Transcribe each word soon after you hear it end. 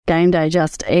game day,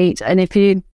 just eat. And if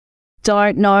you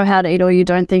don't know how to eat or you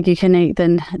don't think you can eat,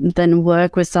 then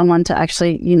work with someone to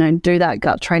actually, do that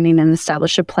gut training and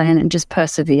establish a plan and just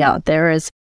persevere.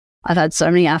 I've had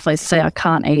so many athletes say, I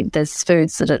can't eat. There's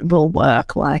foods that it will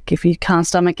work. Like if you can't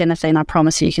stomach anything, I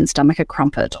promise you can stomach a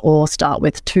crumpet or start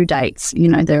with 2 dates.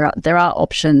 There are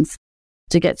options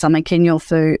to get something in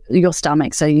your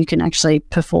stomach so you can actually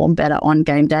perform better on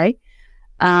game day.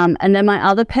 And then my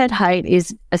other pet hate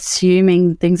is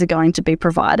assuming things are going to be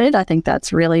provided. I think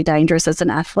that's really dangerous as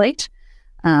an athlete.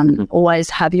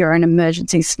 Always have your own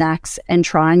emergency snacks and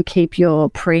try and keep your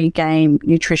pre-game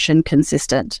nutrition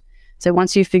consistent. So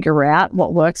once you figure out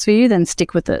what works for you, then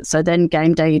stick with it. So then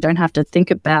game day, you don't have to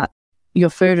think about your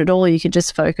food at all. You can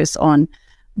just focus on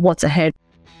what's ahead.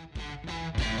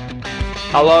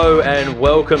 Hello and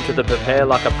welcome to the Prepare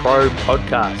Like a Pro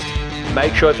podcast.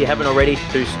 Make sure if you haven't already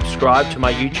to subscribe to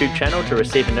my YouTube channel to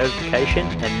receive a notification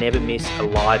and never miss a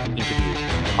live interview.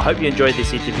 I hope you enjoyed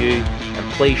this interview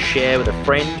and please share with a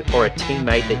friend or a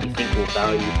teammate that you think will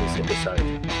value this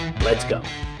episode. Let's go.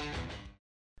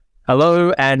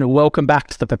 Hello and welcome back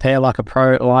to the Prepare Like a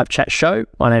Pro live chat show.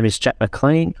 My name is Jack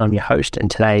McLean. I'm your host and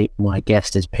today my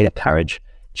guest is Peta Carige.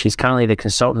 She's currently the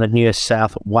consultant of the New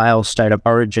South Wales State of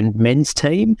Origin men's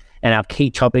team, and our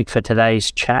key topic for today's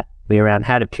chat will be around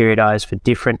how to periodize for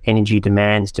different energy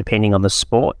demands depending on the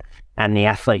sport and the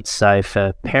athletes. So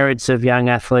for parents of young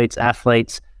athletes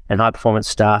and high performance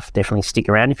staff, definitely stick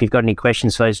around. If you've got any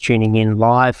questions for those tuning in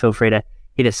live, feel free to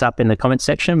hit us up in the comment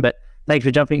section. But thanks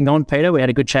for jumping on, Peta. We had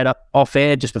a good chat off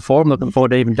air just before. I'm looking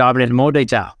forward to even diving into more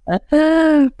detail.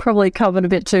 Probably covered a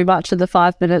bit too much in the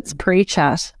 5 minutes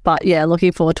pre-chat, but yeah,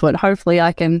 looking forward to it. Hopefully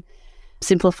I can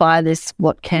simplify this,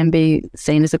 what can be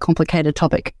seen as a complicated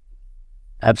topic.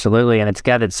 Absolutely, and it's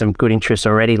gathered some good interest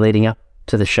already leading up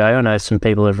to the show. I know some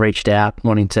people have reached out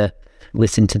wanting to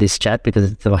listen to this chat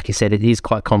because, like you said, it is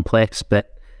quite complex, but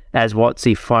as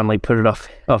Watsy finally put it off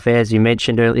air, as you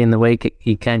mentioned earlier in the week,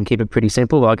 you can keep it pretty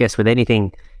simple. Well, I guess with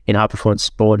anything in high-performance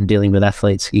sport and dealing with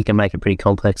athletes, you can make it pretty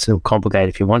complex or complicated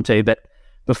if you want to. But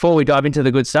before we dive into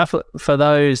the good stuff, for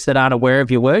those that aren't aware of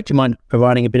your work, do you mind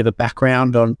providing a bit of a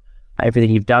background on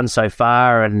everything you've done so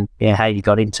far and how you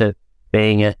got into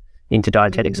being into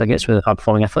dietetics, I guess, with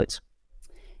high-performing athletes?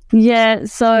 Yeah,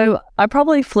 so I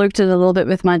probably fluked it a little bit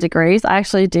with my degrees. I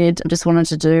actually just wanted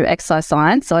to do exercise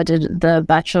science. So I did the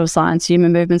Bachelor of Science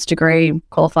Human Movements degree,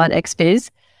 qualified ex-phys.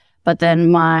 But then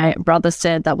my brother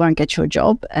said that won't get you a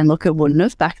job. And look, it wouldn't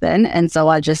have back then. And so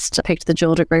I just picked the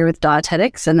dual degree with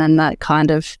dietetics. And then that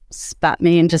kind of spat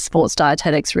me into sports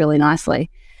dietetics really nicely.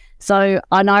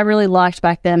 And I really liked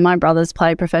back then, my brothers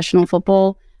played professional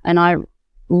football and I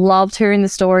loved hearing the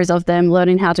stories of them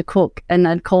learning how to cook, and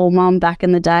they'd call mum back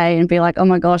in the day and be like, oh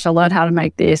my gosh, I learned how to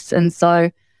make this. And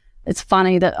so it's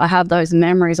funny that I have those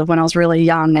memories of when I was really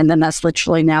young, and then that's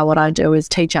literally now what I do is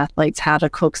teach athletes how to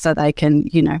cook so they can,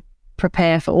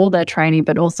 prepare for all their training,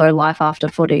 but also life after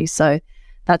footy. So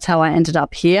that's how I ended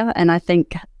up here. And I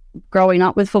think growing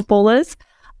up with footballers,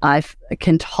 I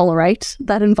can tolerate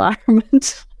that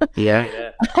environment.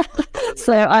 Yeah.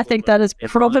 So I think that has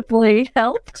probably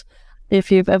helped. If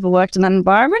you've ever worked in that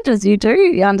environment, as you do,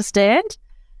 you understand.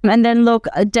 And then look,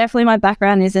 definitely my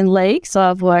background is in league. So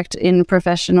I've worked in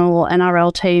professional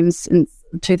NRL teams since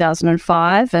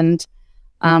 2005 and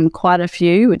quite a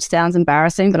few, which sounds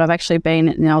embarrassing, but I've actually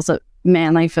been, I was at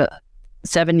Manly for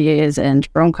 7 years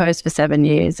and Broncos for 7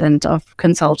 years, and I've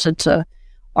consulted to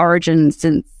Origin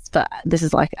this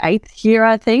is like 8th year,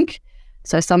 I think.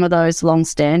 So some of those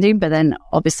long-standing, but then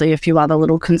obviously a few other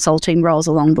little consulting roles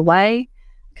along the way.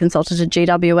 Consulted to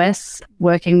GWS,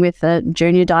 working with a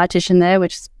junior dietitian there,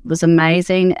 which was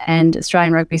amazing, and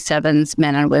Australian Rugby Sevens,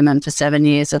 men and women, for 7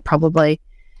 years are probably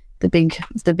the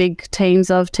big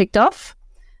teams I've ticked off.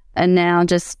 And now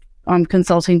I'm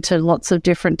consulting to lots of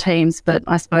different teams, but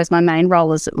I suppose my main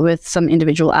role is with some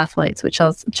individual athletes, which I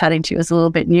was chatting to you is a little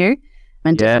bit new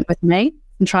and different with me,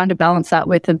 and trying to balance that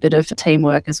with a bit of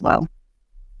teamwork as well.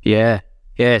 Yeah.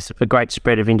 Yes, a great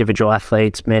spread of individual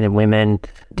athletes, men and women,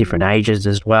 different ages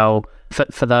as well. For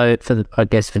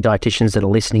dietitians that are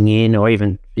listening in, or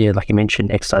even, like you mentioned,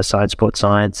 exercise science, sports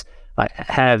science, like,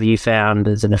 how have you found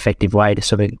as an effective way to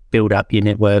sort of build up your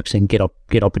networks and get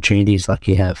opportunities like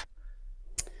you have?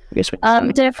 I guess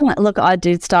definitely. Look, I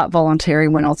did start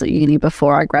volunteering when I was at uni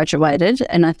before I graduated,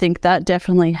 and I think that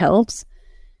definitely helps.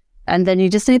 And then you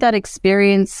just need that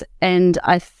experience. And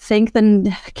I think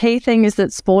the key thing is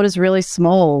that sport is really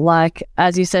small. Like,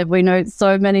 as you said, we know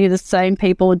so many of the same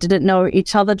people didn't know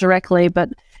each other directly, but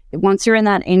once you're in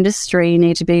that industry, you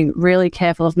need to be really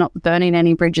careful of not burning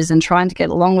any bridges and trying to get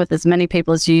along with as many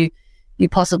people as you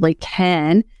possibly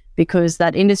can, because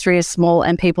that industry is small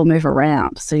and people move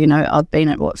around. So, I've been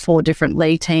at 4 different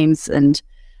league teams. And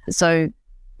so,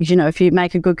 if you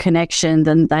make a good connection,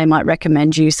 then they might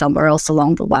recommend you somewhere else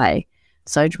along the way.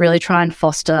 So really try and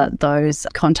foster those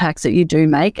contacts that you do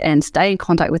make and stay in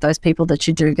contact with those people that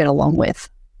you do get along with.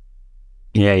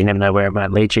 Yeah, you never know where it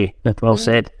might lead you. That's well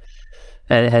said.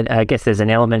 I guess there's an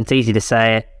element, it's easy to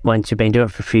say it once you've been doing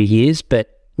it for a few years, but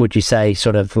would you say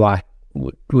sort of like,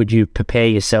 would you prepare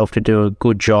yourself to do a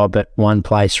good job at one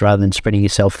place rather than spreading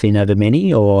yourself thin over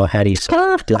many, or how do you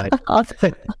do it?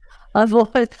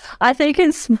 I think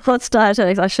in sports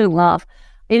dietetics, I shouldn't laugh.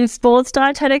 In sports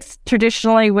dietetics,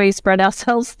 traditionally we spread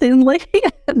ourselves thinly.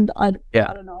 And I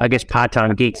don't know. I guess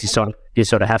part-time gigs, you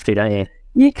sort of have to, don't you?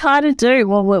 You kind of do.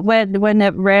 Well,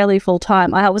 we're rarely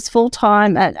full-time. I was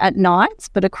full-time at nights,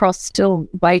 but across still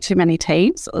way too many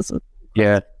teams.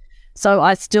 Yeah. So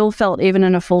I still felt even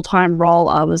in a full-time role,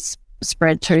 I was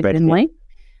spread too thinly.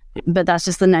 Yeah. But that's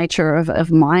just the nature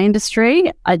of my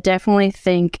industry. I definitely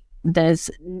think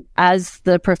as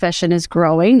the profession is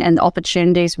growing and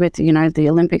opportunities with, the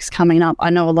Olympics coming up,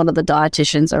 I know a lot of the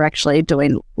dietitians are actually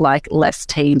doing like less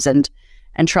teams and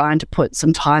trying to put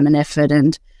some time and effort,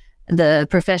 and the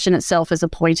profession itself is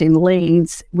appointing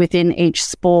leads within each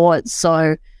sport.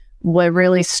 So we're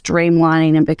really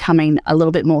streamlining and becoming a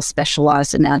little bit more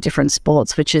specialized in our different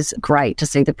sports, which is great to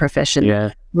see the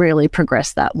profession really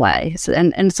progress that way. So,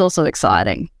 and it's also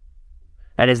exciting.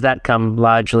 And has that come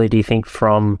largely, do you think,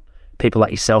 from people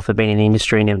like yourself have been in the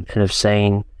industry and have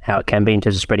seen how it can be in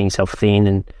terms of spreading yourself thin,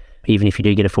 and even if you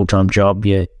do get a full-time job,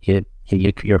 you're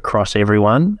across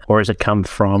everyone? Or has it come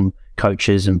from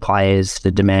coaches and players, the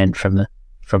demand from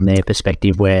their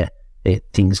perspective where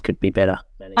things could be better?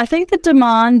 I think the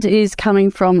demand is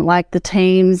coming from like the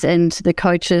teams and the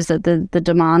coaches, that the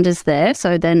demand is there.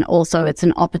 So then also it's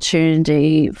an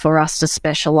opportunity for us to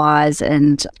specialize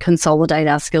and consolidate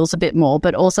our skills a bit more.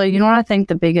 But also, what I think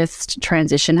the biggest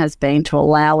transition has been to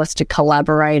allow us to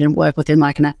collaborate and work within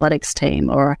like an athletics team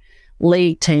or a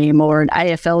league team or an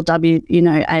AFLW,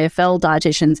 AFL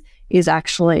dietitians is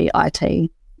actually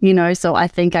IT. So I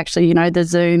think actually, the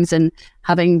Zooms and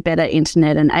having better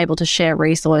internet and able to share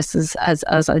resources, as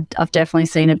I've definitely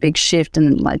seen a big shift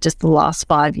in like just the last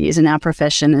 5 years in our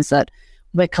profession, is that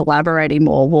we're collaborating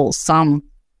more. Well, some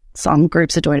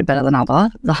groups are doing it better than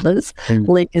others.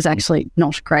 League is actually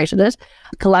not great at it.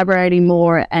 Collaborating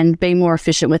more and being more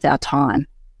efficient with our time.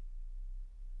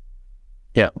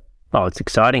 Yeah. Oh, it's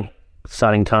exciting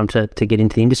time to get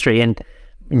into the industry. And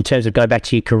in terms of go back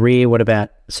to your career, what about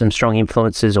some strong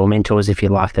influences or mentors, if you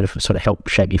like, that have sort of helped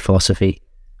shape your philosophy?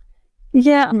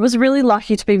 Yeah, I was really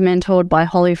lucky to be mentored by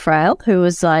Holly Frail,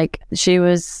 she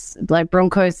was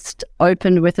Broncos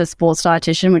opened with a sports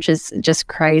dietitian, which is just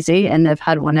crazy, and they've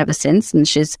had one ever since, and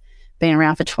she's been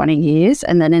around for 20 years.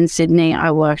 And then in Sydney,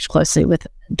 I worked closely with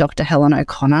Dr. Helen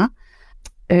O'Connor,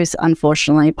 who's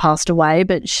unfortunately passed away,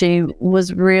 but she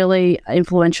was really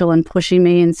influential in pushing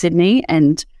me in Sydney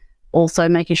and also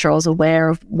making sure I was aware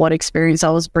of what experience I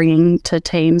was bringing to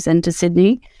teams and to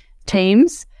Sydney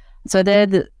teams. So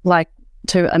they're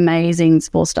two amazing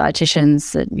sports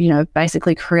dietitians that,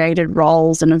 basically created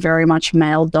roles in a very much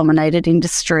male-dominated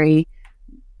industry,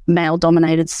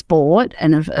 male-dominated sport,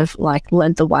 and have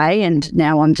led the way. And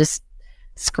now I'm just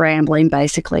scrambling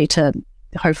basically to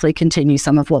hopefully continue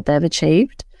some of what they've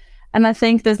achieved. And I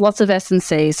think there's lots of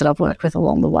S&Cs that I've worked with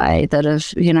along the way that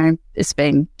have, it's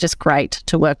been just great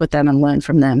to work with them and learn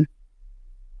from them.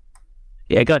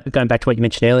 Yeah, going back to what you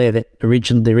mentioned earlier, that the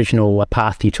original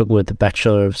path you took with the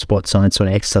Bachelor of Sports Science or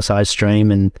exercise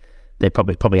stream, and there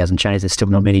probably hasn't changed. There's still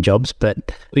not many jobs, but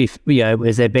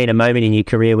has there been a moment in your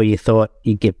career where you thought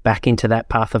you'd get back into that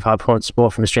path of high performance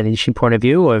sport from a Australian leadership point of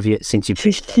view, or have you since you've?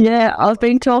 Yeah, I've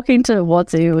been talking to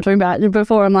Watsy, we were talking about it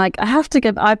before. I'm like,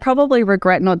 I probably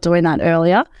regret not doing that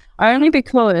earlier, only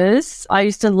because I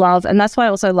used to love, and that's why I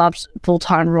also loved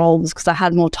full-time roles, because I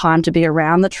had more time to be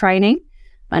around the training.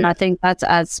 And I think that's,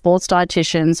 as sports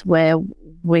dietitians, where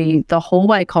the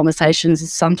hallway conversations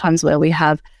is sometimes where we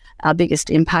have our biggest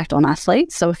impact on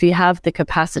athletes. So if you have the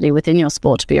capacity within your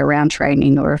sport to be around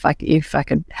training, or if I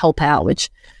could help out, which,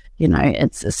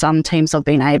 it's some teams have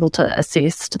been able to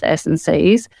assist the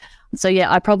S&Cs. So yeah,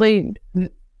 I probably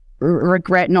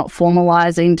regret not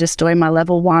formalizing just doing my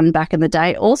level 1 back in the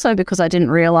day. Also because I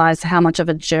didn't realize how much of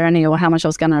a journey or how much I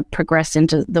was going to progress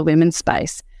into the women's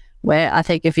space, where I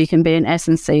think if you can be an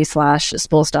S&C /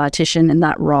 sports dietitian in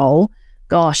that role,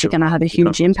 gosh, you're going to have a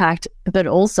huge impact. But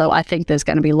also I think there's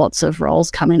going to be lots of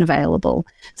roles coming available.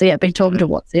 So yeah, I've been talking to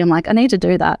Watsy. I'm like, I need to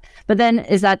do that. But then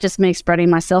is that just me spreading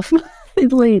myself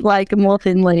thinly, more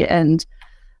thinly? And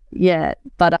Yeah,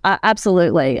 but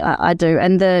absolutely, I do.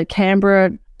 And the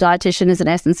Canberra dietitian is an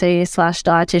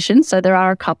S&C/dietitian, so there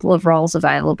are a couple of roles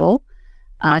available.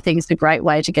 I think it's a great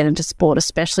way to get into sport,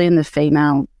 especially in the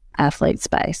female athlete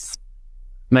space.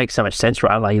 Makes so much sense,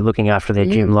 right? Like you're looking after their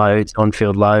gym loads,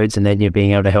 on-field loads, and then you're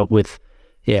being able to help with,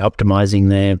 optimizing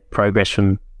their progress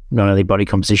from not only body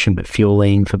composition, but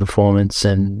fueling for performance.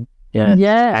 And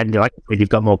and like you've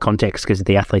got more context because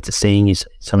the athletes are seeing you,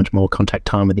 so much more contact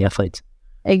time with the athletes.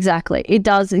 Exactly. It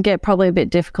does get probably a bit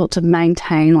difficult to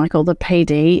maintain like all the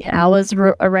PD hours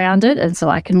around it. And so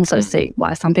I can also see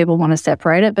why some people want to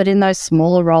separate it. But in those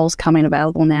smaller roles coming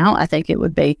available now, I think it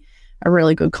would be a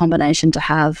really good combination to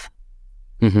have.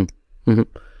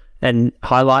 And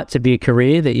highlights of your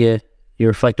career that you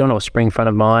reflect on or spring front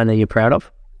of mind that you're proud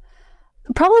of?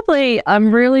 Probably,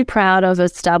 I'm really proud of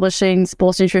establishing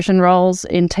sports nutrition roles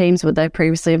in teams where they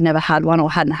previously have never had one or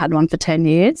hadn't had one for 10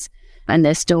 years, and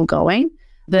they're still going.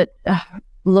 But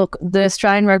look, the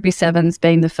Australian Rugby Sevens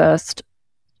being the first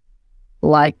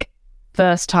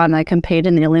time they compete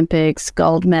in the Olympics,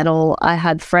 gold medal. I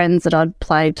had friends that I'd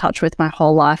played touch with my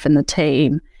whole life in the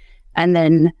team. And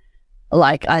then,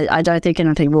 I don't think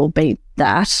anything will beat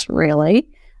that, really.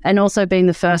 And also being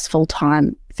the first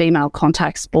full-time female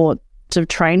contact sport to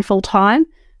train full-time.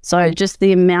 So just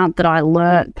the amount that I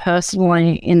learnt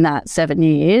personally in that 7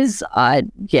 years,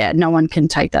 no one can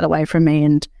take that away from me.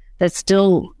 And there's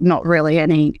still not really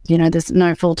any, there's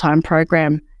no full-time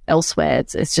program elsewhere.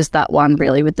 It's just that one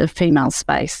really with the female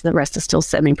space. The rest are still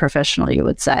semi-professional, you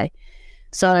would say.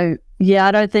 So,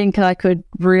 I don't think I could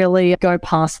really go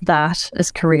past that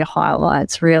as career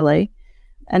highlights, really.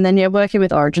 And then, working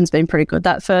with Origin's been pretty good.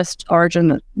 That first Origin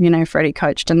that, Freddie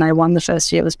coached and they won the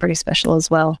first year was pretty special as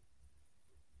well.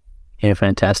 Yeah,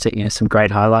 fantastic. Yeah, some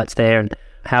great highlights there. And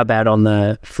how about on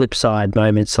the flip side,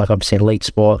 moments like obviously elite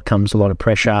sport comes a lot of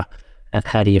pressure. And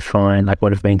how do you find,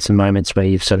 what have been some moments where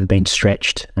you've sort of been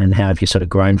stretched and how have you sort of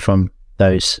grown from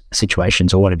those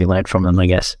situations or what have you learned from them, I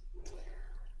guess?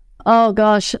 Oh,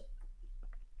 gosh.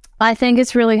 I think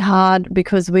it's really hard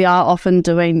because we are often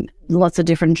doing lots of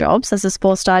different jobs as a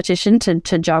sports dietitian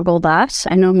to juggle that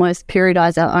and almost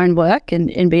periodize our own work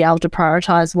and be able to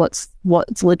prioritize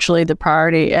what's literally the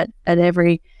priority at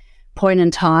every point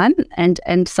in time.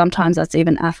 And sometimes that's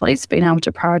even athletes, being able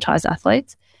to prioritize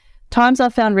athletes. Times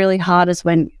I've found really hard is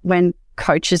when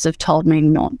coaches have told me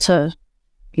not to,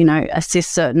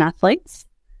 assist certain athletes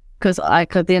because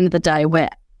at the end of the day,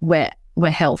 we're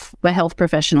health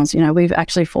professionals. We've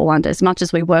actually fall under, as much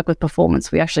as we work with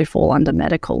performance, we actually fall under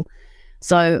medical.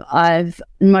 So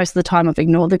most of the time I've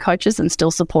ignored the coaches and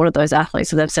still supported those athletes.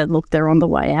 So they've said, look, they're on the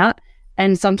way out.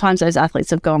 And sometimes those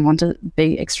athletes have gone on to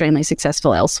be extremely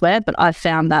successful elsewhere. But I've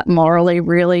found that morally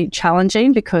really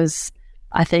challenging because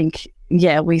I think,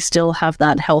 we still have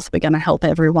that health. We're going to help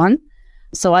everyone.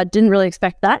 So I didn't really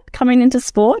expect that coming into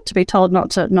sport, to be told not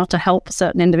to help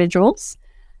certain individuals.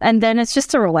 And then it's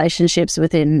just the relationships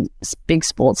within big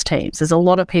sports teams. There's a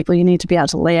lot of people you need to be able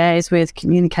to liaise with,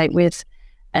 communicate with.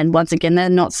 And once again, they're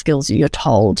not skills you're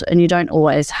told. And you don't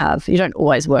always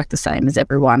work the same as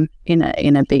everyone in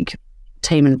a big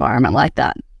team environment like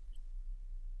that.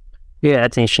 Yeah,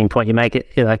 that's an interesting point. You make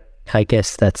it, I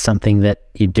guess that's something that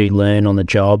you do learn on the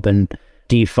job. And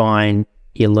do you find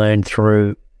you learn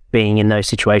through being in those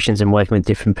situations and working with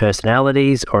different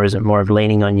personalities, or is it more of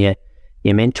leaning on your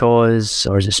mentors,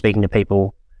 or is it speaking to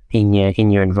people in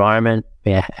your environment?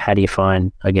 Yeah, how do you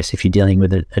find, I guess, if you're dealing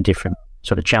with a different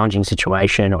sort of challenging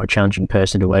situation or a challenging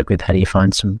person to work with, how do you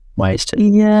find some ways to?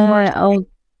 Yeah. Oh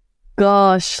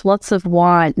gosh, lots of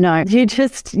wine. No, you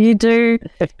do.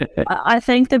 I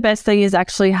think the best thing is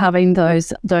actually having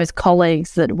those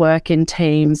colleagues that work in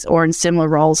teams or in similar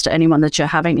roles to anyone that you're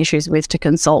having issues with to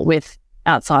consult with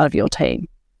outside of your team.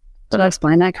 Did I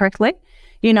explain that correctly?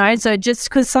 So just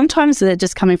because sometimes they're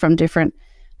just coming from different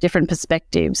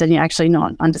perspectives and you're actually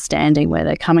not understanding where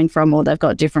they're coming from, or they've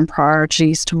got different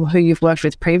priorities to who you've worked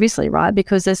with previously, right?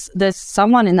 Because there's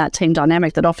someone in that team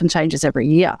dynamic that often changes every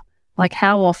year. Like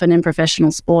how often in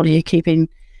professional sport are you keeping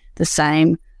the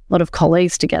same lot of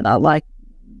colleagues together? Like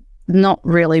not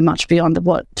really much beyond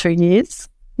 2 years,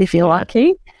 if you're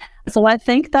lucky. So I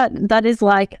think that is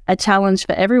like a challenge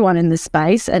for everyone in this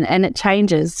space, and it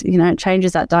changes, it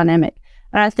changes that dynamic.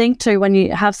 And I think too, when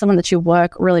you have someone that you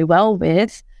work really well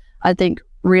with, I think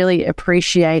really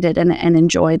appreciate it and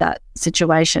enjoy that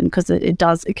situation, because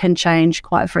it can change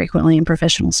quite frequently in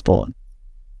professional sport.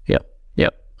 Yep.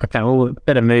 Okay, well, we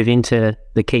better move into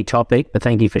the key topic, but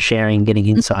thank you for sharing, getting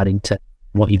insight into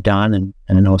what you've done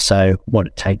and also what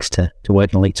it takes to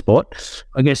work in elite sport.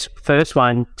 I guess first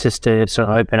one, just to sort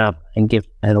of open up and give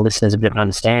the listeners a bit of an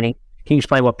understanding, Can you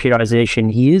explain what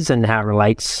periodization is and how it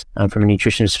relates from a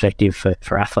nutrition perspective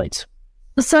for athletes?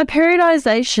 So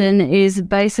periodization is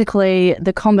basically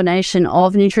the combination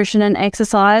of nutrition and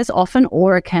exercise often,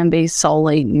 or it can be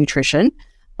solely nutrition,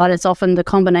 but it's often the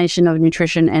combination of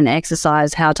nutrition and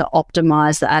exercise, how to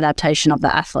optimize the adaptation of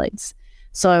the athletes.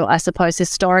 So I suppose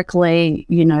historically,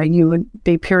 you would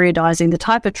be periodizing the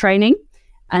type of training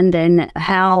and then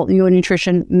how your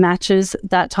nutrition matches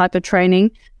that type of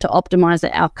training to optimize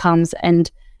the outcomes. And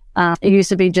it used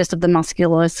to be just of the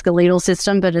musculoskeletal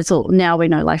system, but it's all, now we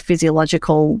know like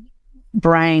physiological,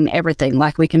 brain, everything.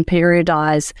 Like we can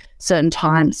periodize certain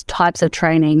types of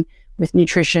training with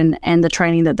nutrition and the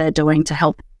training that they're doing to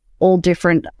help all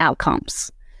different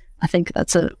outcomes. I think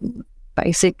that's a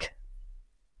basic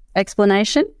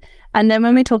explanation. And then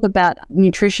when we talk about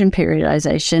nutrition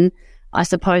periodization, I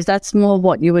suppose that's more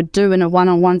what you would do in a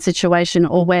one-on-one situation,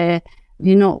 or where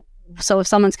you're not. So if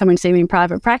someone's coming to see me in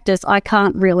private practice, I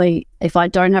can't really, if I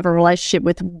don't have a relationship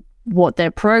with what their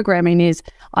programming is,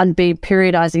 I'd be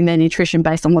periodizing their nutrition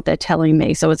based on what they're telling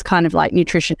me. So it's kind of like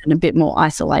nutrition in a bit more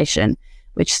isolation,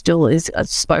 which still is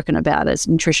spoken about as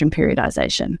nutrition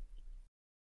periodization.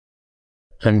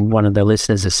 And one of the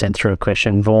listeners has sent through a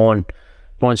question, Vaughan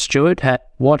Stewart,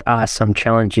 what are some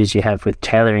challenges you have with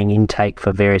tailoring intake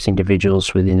for various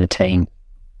individuals within a team?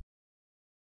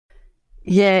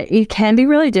 Yeah, it can be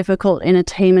really difficult in a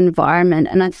team environment.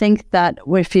 And I think that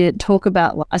if you talk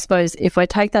about, I suppose, if we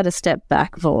take that a step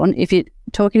back, Vaughan, if you're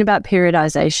talking about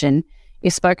periodization,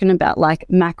 you've spoken about like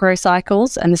macro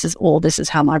cycles, and this is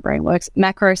how my brain works,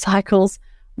 macro cycles,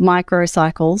 micro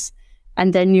cycles,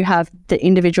 and then you have the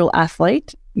individual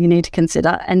athlete you need to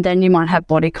consider, and then you might have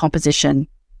body composition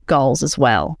goals as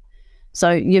well.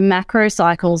 So your macro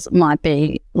cycles might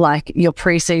be like your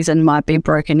preseason might be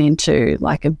broken into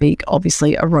like a big,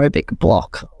 obviously aerobic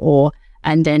block,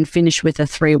 and then finish with a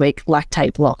 3-week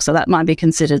lactate block. So that might be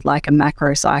considered like a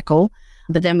macro cycle.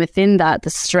 But then within that, the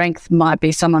strength might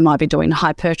be, someone might be doing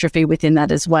hypertrophy within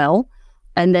that as well.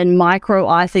 And then micro,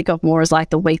 I think of more as like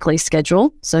the weekly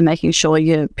schedule. So making sure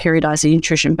you periodize your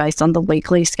nutrition based on the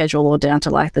weekly schedule or down to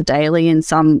like the daily in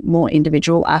some more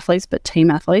individual athletes, but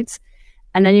team athletes.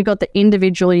 And then you've got the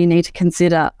individual you need to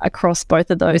consider across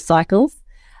both of those cycles.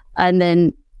 And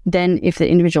then if the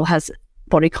individual has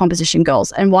body composition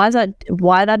goals. And why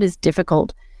that is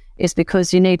difficult is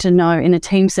because you need to know in a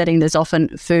team setting, there's often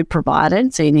food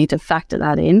provided. So you need to factor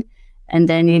that in. And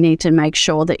then you need to make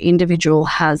sure the individual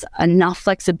has enough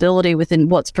flexibility within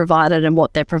what's provided and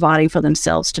what they're providing for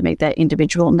themselves to meet their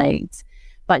individual needs.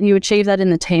 But you achieve that in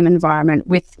the team environment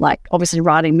with like obviously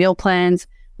writing meal plans,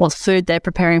 what food they're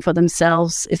preparing for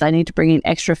themselves, if they need to bring in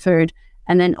extra food.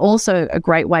 And then also a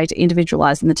great way to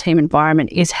individualize in the team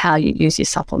environment is how you use your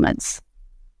supplements.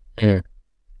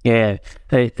 Yeah.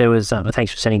 There was,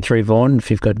 thanks for sending through, Vaughan.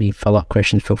 If you've got any follow-up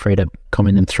questions, feel free to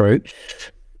comment them through.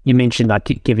 You mentioned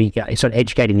like giving, sort of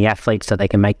educating the athletes so they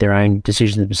can make their own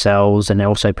decisions themselves, and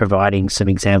also providing some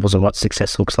examples of what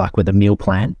success looks like with a meal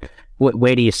plan.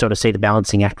 Where do you sort of see the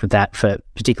balancing act with that for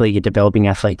particularly your developing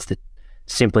athletes that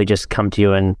simply just come to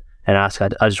you and ask, I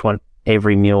just want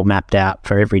every meal mapped out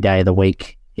for every day of the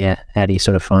week? Yeah. How do you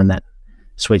sort of find that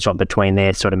sweet spot between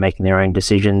their sort of making their own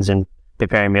decisions and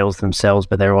preparing meals themselves,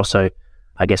 but they're also,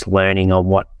 I guess, learning on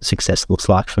what success looks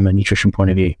like from a nutrition point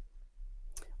of view?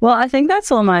 Well, I think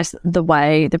that's almost the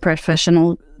way the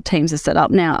professional teams are set up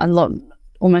now.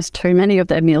 Almost too many of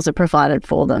their meals are provided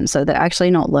for them. So they're actually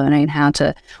not learning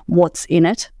what's in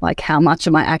it, like how much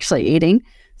am I actually eating?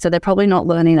 So they're probably not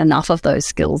learning enough of those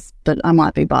skills, but I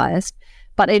might be biased.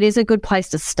 But it is a good place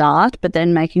to start, but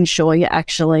then making sure you're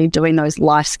actually doing those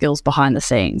life skills behind the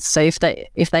scenes. So if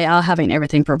they are having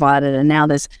everything provided and now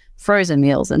there's frozen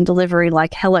meals and delivery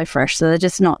like HelloFresh, so they're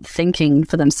just not thinking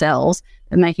for themselves,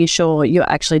 and making sure you're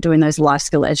actually doing those life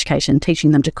skill education,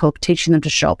 teaching them to cook, teaching them to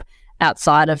shop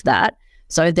outside of that.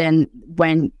 So then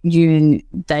when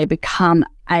they become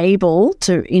able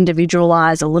to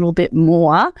individualize a little bit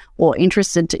more or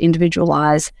interested to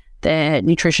individualize their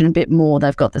nutrition a bit more,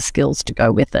 they've got the skills to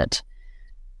go with it.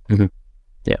 Mm-hmm.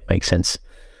 Yeah, makes sense.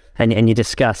 And you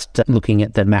discussed looking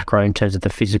at the macro in terms of the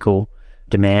physical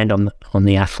demand on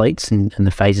the athletes and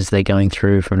the phases they're going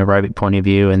through from an aerobic point of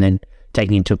view, and then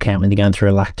taking into account when they're going through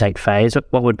a lactate phase.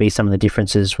 What would be some of the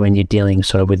differences when you're dealing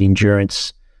sort of with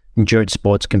endurance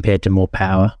sports compared to more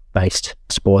power-based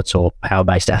sports or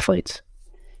power-based athletes?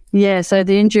 Yeah, so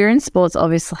the endurance sports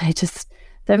obviously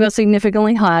they've got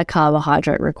significantly higher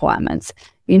carbohydrate requirements.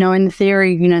 In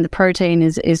theory, the protein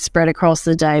is spread across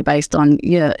the day based on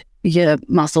your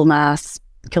muscle mass,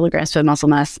 kilograms per muscle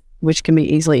mass, which can be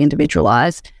easily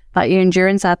individualized. But your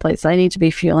endurance athletes, they need to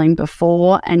be fueling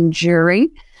before and during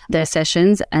their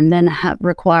sessions and then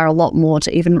require a lot more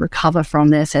to even recover from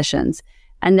their sessions.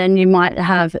 And then you might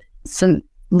have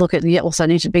you also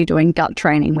need to be doing gut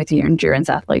training with your endurance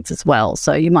athletes as well.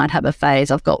 So you might have a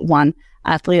phase. I've got one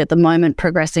athlete at the moment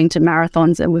progressing to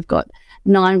marathons, and we've got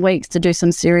 9 weeks to do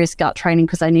some serious gut training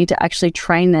because they need to actually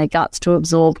train their guts to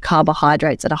absorb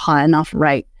carbohydrates at a high enough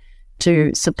rate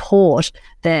to support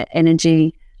their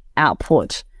energy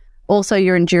output. Also,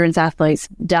 your endurance athletes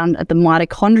down at the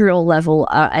mitochondrial level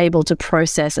are able to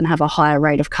process and have a higher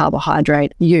rate of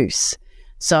carbohydrate use.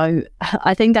 So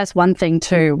I think that's one thing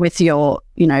too with your,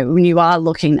 when you are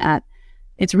looking at,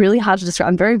 it's really hard to describe.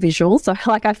 I'm very visual. So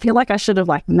I feel like I should have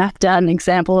mapped out an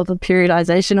example of the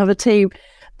periodization of a team.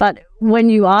 But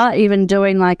when you are even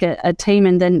doing a team,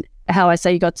 and then how I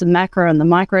say you got some macro and the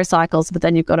micro cycles, but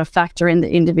then you've got to factor in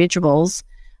the individuals,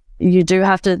 you do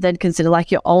have to then consider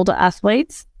your older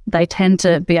athletes. They tend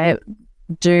to be able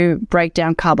to break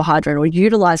down carbohydrate or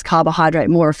utilize carbohydrate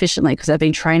more efficiently because they've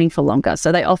been training for longer.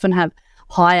 So they often have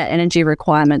higher energy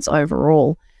requirements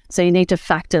overall. So you need to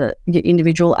factor your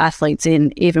individual athletes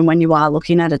in even when you are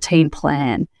looking at a team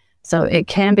plan. So it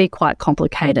can be quite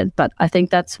complicated, but I think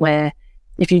that's where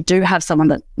if you do have someone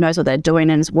that knows what they're doing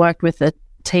and has worked with a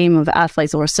team of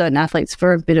athletes or certain athletes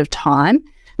for a bit of time,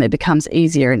 it becomes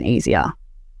easier and easier.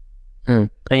 And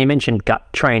you mentioned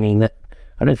gut training. That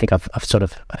I don't think I've sort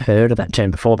of heard of that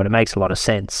term before, but it makes a lot of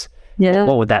sense. Yeah.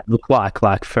 What would that look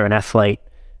like for an athlete?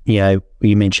 You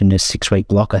mentioned a 6-week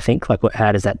block, I think.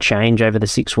 How does that change over the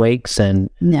 6 weeks? And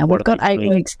yeah, we've got 8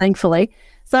 weeks, thankfully.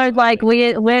 So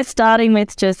we're starting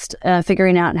with just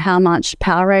figuring out how much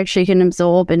power rate she can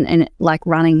absorb and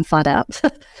running flat out.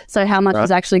 So how much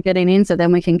is actually getting in, so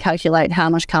then we can calculate how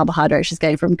much carbohydrate she's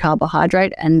getting from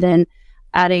carbohydrate, and then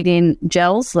adding in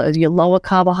gels, so your lower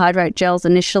carbohydrate gels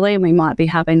initially, and we might be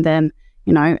having them,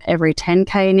 every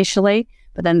 10K initially.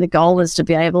 But then the goal is to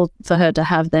be able for her to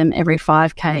have them every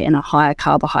 5K in a higher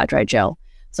carbohydrate gel.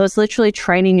 So it's literally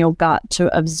training your gut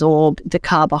to absorb the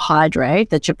carbohydrate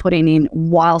that you're putting in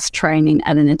whilst training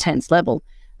at an intense level.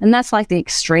 And that's the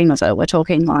extreme of it. We're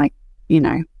talking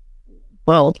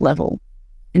world level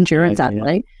endurance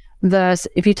athlete. Versus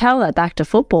if you tell that back to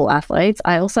football athletes,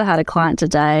 I also had a client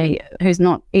today who's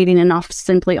not eating enough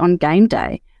simply on game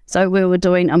day. So we were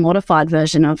doing a modified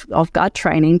version of gut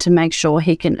training to make sure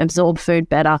he can absorb food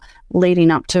better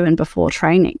leading up to and before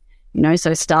training.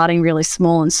 So starting really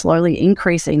small and slowly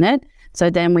increasing it. So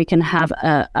then we can have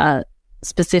a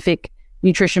specific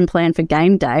nutrition plan for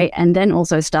game day, and then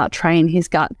also start training his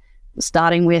gut,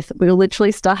 we were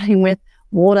literally starting with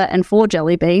water and 4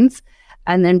 jelly beans,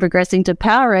 and then progressing to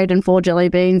Powerade and 4 jelly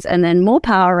beans, and then more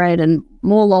Powerade and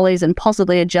more lollies and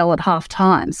possibly a gel at half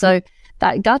time. So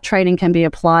that gut training can be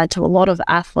applied to a lot of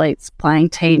athletes playing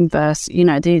team versus,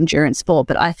 the endurance sport.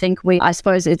 But I think I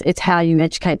suppose it's how you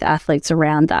educate the athletes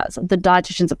around that. So the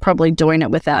dietitians are probably doing it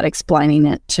without explaining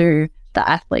it to the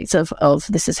athletes of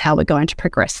this is how we're going to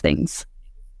progress things.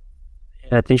 Yeah,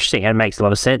 that's interesting. And it makes a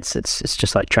lot of sense. It's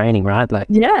just like training, right?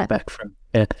 Back from,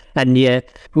 and your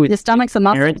stomach's a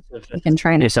muscle. You can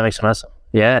train it. Your stomach's a muscle.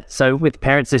 Yeah. So with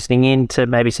parents listening in to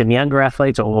maybe some younger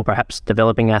athletes or perhaps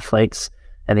developing athletes,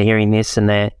 and they're hearing this and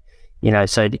they're,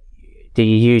 so do you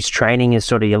use training as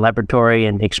sort of your laboratory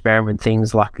and experiment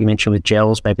things like you mentioned with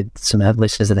gels? Maybe some other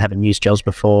listeners that haven't used gels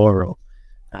before or...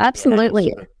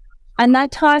 Absolutely. And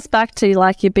that ties back to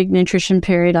your big nutrition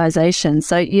periodization.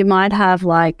 So you might have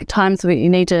times where you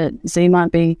need to, so you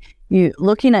might be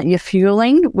looking at your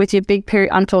fueling with your big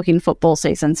period. I'm talking football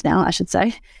seasons now, I should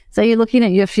say. So you're looking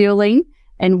at your fueling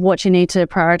and what you need to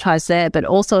prioritize there. But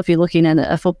also if you're looking at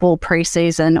a football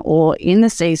preseason or in the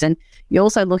season, you're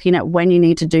also looking at when you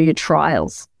need to do your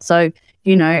trials. So,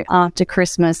 after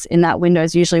Christmas in that window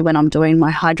is usually when I'm doing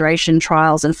my hydration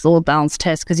trials and fluid balance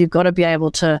tests, because you've got to be able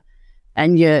to,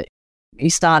 and you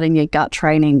start in your gut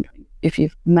training, if you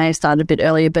may have started a bit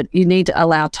earlier, but you need to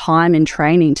allow time in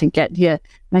training to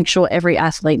make sure every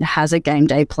athlete has a game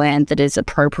day plan that is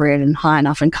appropriate and high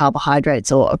enough in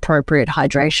carbohydrates or appropriate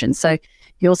hydration. So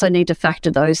you also need to factor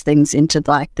those things into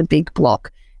the big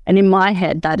block. And in my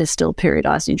head, that is still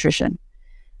periodized nutrition.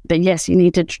 But yes, you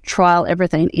need to trial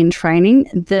everything in training.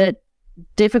 The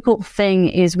difficult thing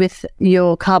is with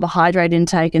your carbohydrate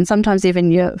intake and sometimes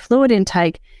even your fluid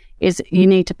intake is you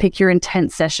need to pick your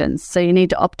intense sessions. So you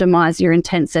need to optimize your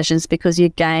intense sessions because your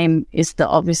game is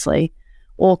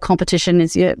or competition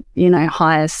is your,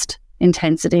 highest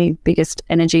intensity, biggest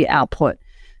energy output.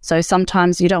 So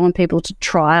sometimes you don't want people to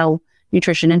trial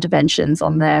nutrition interventions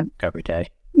on their recovery day.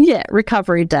 Yeah,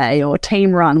 recovery day or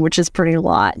team run, which is pretty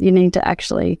light. You need to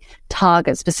actually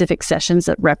target specific sessions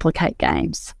that replicate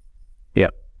games.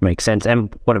 Yeah. Makes sense.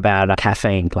 And what about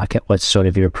caffeine? Like, what's sort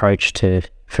of your approach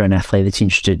for an athlete that's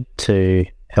interested to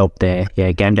help their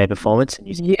game day performance?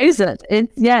 Use it.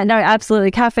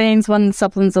 Absolutely. Caffeine's one of the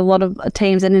supplements a lot of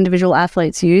teams and individual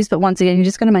athletes use, but once again, you're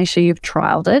just going to make sure you've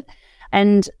trialed it.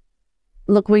 And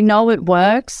look, we know it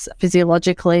works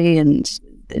physiologically, and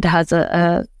it has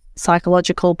a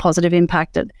psychological positive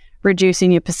impact at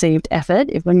reducing your perceived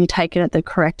effort when you take it at the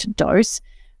correct dose.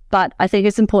 But I think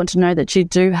it's important to know that you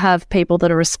do have people that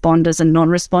are responders and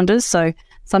non-responders. So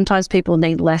sometimes people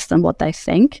need less than what they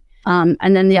think. And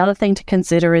then the other thing to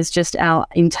consider is just our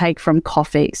intake from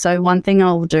coffee. So one thing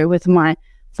I'll do with my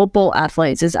football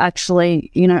athletes is actually,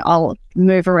 I'll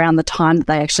move around the time that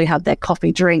they actually have their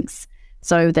coffee drinks.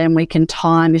 So then we can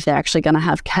time if they're actually going to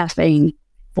have caffeine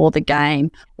for the game.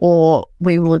 Or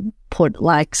we would put,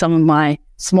 like, some of my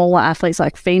smaller athletes,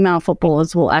 like female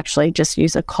footballers, will actually just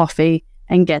use a coffee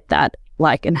and get that,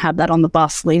 and have that on the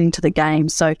bus leading to the game.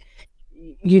 So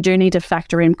you do need to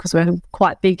factor in, because we're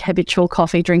quite big habitual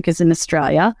coffee drinkers in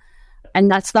Australia. And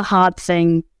that's the hard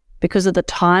thing, because of the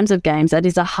times of games. That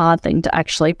is a hard thing to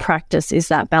actually practice, is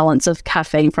that balance of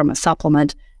caffeine from a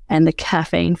supplement and the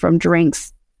caffeine from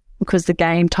drinks, because the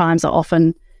game times are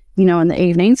often, in the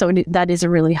evening. So that is a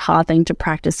really hard thing to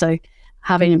practice. So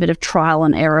having a bit of trial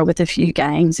and error with a few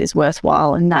games is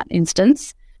worthwhile in that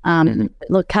instance.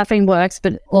 Look, caffeine works,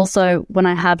 but also when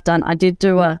I did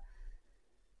do a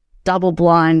double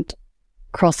blind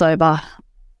crossover.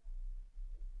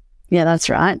 Yeah, that's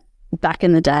right. Back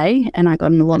in the day, and I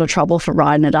got in a lot of trouble for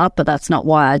riding it up, but that's not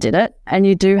why I did it. And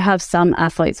you do have some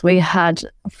athletes. We had,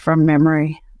 from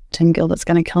memory, Tim Gilbert's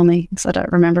going to kill me because I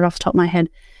don't remember it off the top of my head,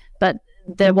 but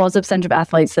there was a percentage of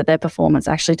athletes that their performance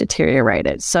actually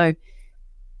deteriorated. So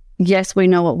yes, we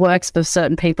know it works for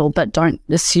certain people, but don't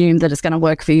assume that it's going to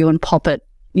work for you and pop it,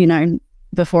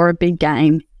 before a big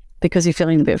game because you're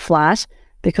feeling a bit flat,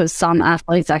 because some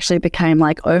athletes actually became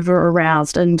over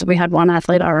aroused. And we had one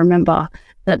athlete, I remember,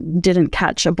 that didn't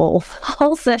catch a ball the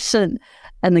whole session.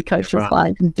 And the coach was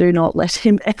like, do not let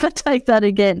him ever take that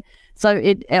again. So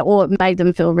it made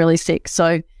them feel really sick.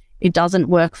 So it doesn't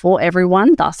work for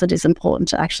everyone. Thus, it is important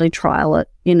to actually trial it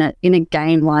in a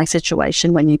game-like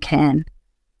situation when you can.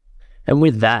 And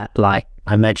with that, I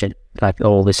imagine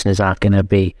all listeners aren't going to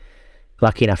be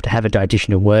lucky enough to have a dietitian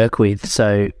to work with.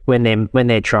 So when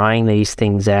they're trying these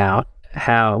things out,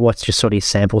 what's your sort of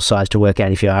sample size to work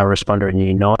out if you are a responder and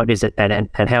you're not? Is it and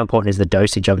how important is the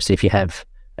dosage? Obviously, if you have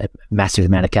a massive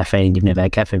amount of caffeine and you've never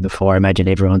had caffeine before, I imagine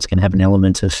everyone's going to have an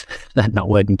element of that not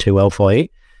working too well for you.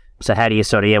 So how do you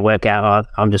sort of work out,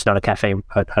 I'm just not a caffeine,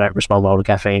 I don't respond well to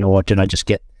caffeine, or did I just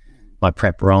get my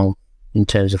prep wrong? In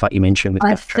terms of what you mentioned with,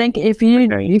 I think if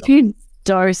you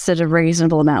dose at a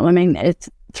reasonable amount, it's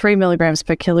 3 milligrams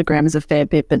per kilogram is a fair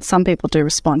bit, but some people do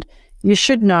respond. You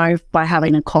should know by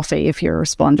having a coffee if you're a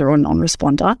responder or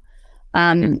non-responder.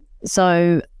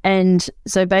 So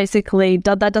basically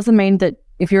that doesn't mean that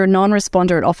if you're a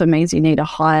non-responder, it often means you need a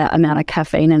higher amount of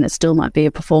caffeine, and it still might be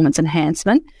a performance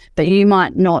enhancement, but you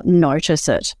might not notice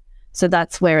it. So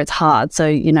that's where it's hard.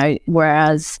 So,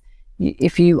 whereas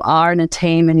if you are in a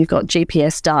team and you've got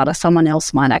GPS data, someone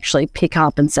else might actually pick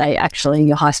up and say, actually,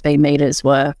 your high-speed meters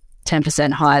were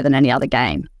 10% higher than any other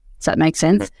game. Does that make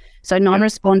sense? So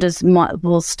non-responders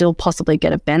will still possibly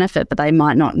get a benefit, but they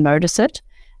might not notice it.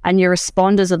 And your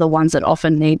responders are the ones that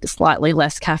often need slightly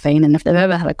less caffeine. And if they've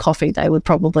ever had a coffee, they would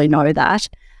probably know that.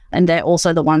 And they're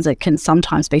also the ones that can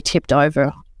sometimes be tipped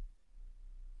over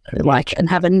and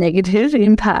have a negative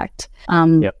impact.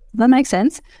 That makes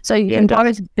sense. So you can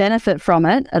both benefit from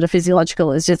it at a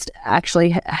physiological. It's just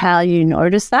actually how you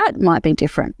notice that might be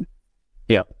different.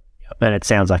 Yeah. And it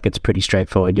sounds like it's pretty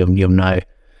straightforward. You'll know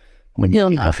when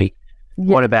you're coffee.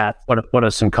 Yeah. What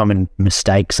are some common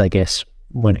mistakes, I guess,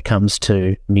 when it comes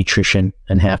to nutrition,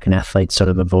 and how can athletes sort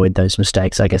of avoid those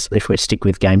mistakes? I guess if we stick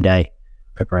with game day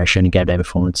preparation and game day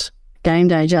performance. Game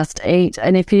day, just eat.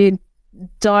 And if you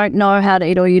don't know how to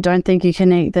eat, or you don't think you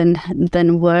can eat,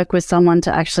 then work with someone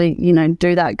to actually,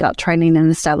 do that gut training and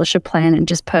establish a plan and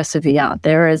just persevere.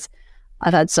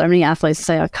 I've had so many athletes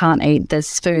say, I can't eat.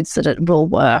 There's foods that it will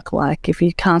work. Like if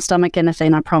you can't stomach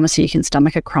anything, I promise you can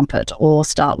stomach a crumpet, or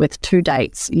start with 2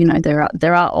 dates. There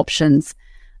are options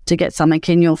to get something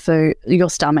in your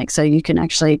stomach so you can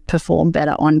actually perform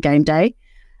better on game day.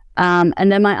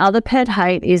 And then my other pet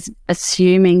hate is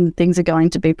assuming things are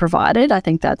going to be provided. I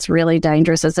think that's really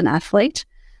dangerous as an athlete.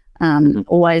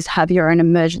 Always have your own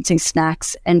emergency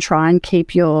snacks and try and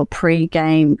keep your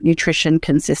pre-game nutrition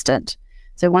consistent.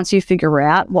 So once you figure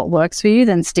out what works for you,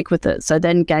 then stick with it. So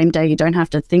then game day, you don't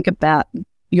have to think about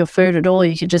your food at all.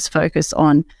 You can just focus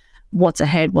on what's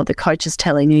ahead, what the coach is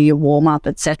telling you, your warm-up,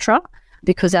 etc.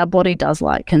 because our body does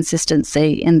like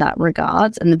consistency in that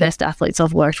regards. And the best athletes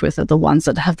I've worked with are the ones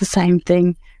that have the same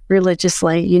thing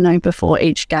religiously, you know, before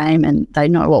each game, and they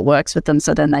know what works with them,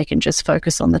 so then they can just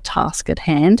focus on the task at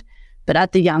hand. But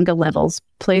at the younger levels,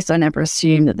 please don't ever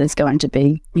assume that there's going to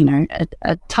be, you know,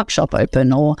 a tuck shop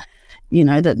open, or, you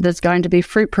know, that there's going to be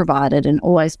fruit provided, and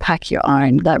always pack your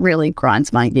own. That really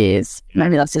grinds my gears.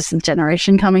 Maybe that's just a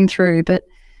generation coming through, but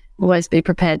always be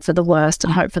prepared for the worst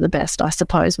and hope for the best, I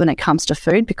suppose, when it comes to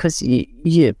food, because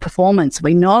your performance,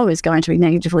 we know, is going to be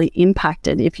negatively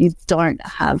impacted if you don't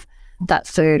have that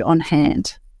food on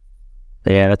hand.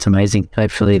 Yeah, that's amazing.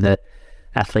 Hopefully the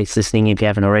athletes listening, if you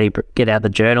haven't already, get out the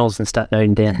journals and start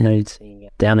noting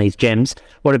down these gems.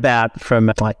 What about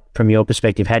from your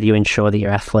perspective, how do you ensure that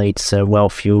your athletes are well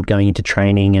fueled going into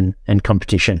training and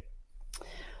competition?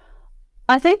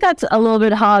 I think that's a little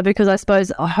bit hard, because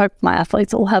I hope my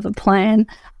athletes all have a plan,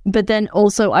 but then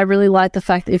also I really like the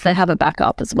fact that if they have a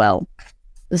backup as well.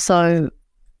 So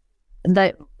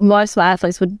most of my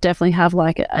athletes would definitely have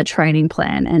like a training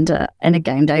plan and a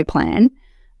game day plan.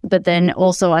 But then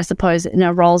also, I suppose, in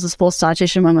our roles as sports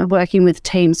dietitian, when we're working with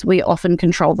teams, we often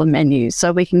control the menus.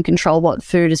 So we can control what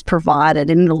food is provided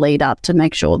in the lead up to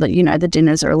make sure that, you know, the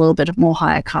dinners are a little bit more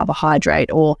higher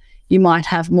carbohydrate, or you might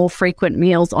have more frequent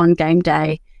meals on game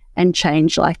day and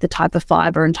change like the type of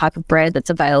fiber and type of bread that's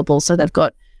available. So they've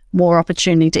got more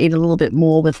opportunity to eat a little bit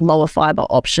more with lower fiber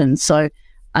options. So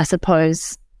I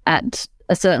suppose at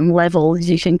a certain level,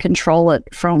 you can control it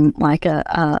from like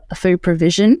a food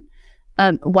provision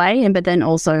way, but then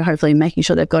also hopefully making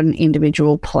sure they've got an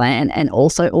individual plan, and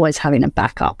also always having a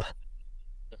backup.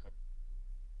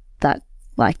 That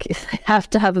like have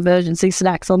to have emergency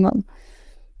snacks on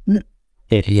them.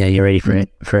 Yeah, you're ready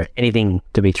for anything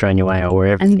to be thrown your way or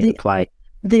wherever you play.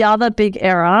 The other big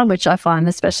error, which I find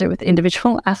especially with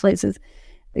individual athletes, is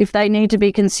if they need to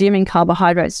be consuming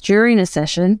carbohydrates during a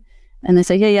session, and they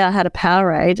say, yeah, I had a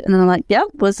Powerade. And then I'm like, yeah,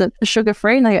 was it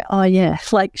sugar-free? And they go, oh, yeah,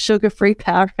 like sugar-free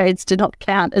Powerades do not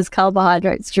count as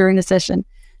carbohydrates during a session.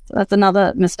 So that's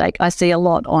another mistake I see a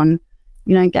lot on,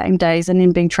 you know, game days and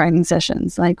in big training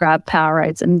sessions. They grab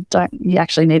Powerades and you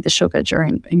actually need the sugar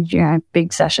during, you know,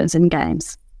 big sessions in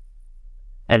games.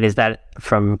 And is that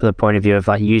from the point of view of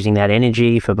like using that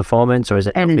energy for performance, or is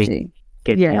it energy?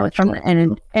 From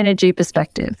an energy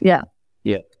perspective, yeah.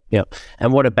 Yeah.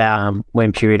 And what about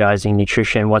when periodizing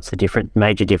nutrition? What's the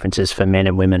major differences for men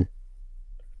and women?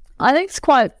 I think it's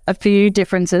quite a few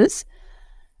differences.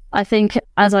 I think,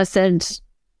 as I said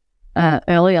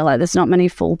earlier, like there's not many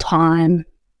full-time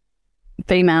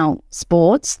female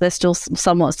sports. They're still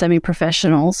somewhat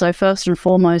semi-professional. So first and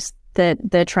foremost,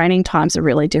 their training times are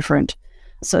really different.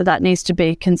 So that needs to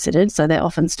be considered. So they're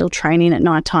often still training at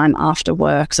nighttime after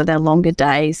work. So they're longer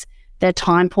days. They're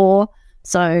time poor.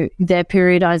 So their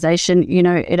periodization, you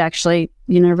know, it actually,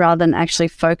 you know, rather than actually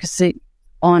focusing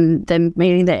on them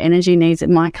meeting their energy needs, it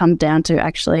might come down to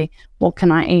actually, what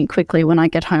can I eat quickly when I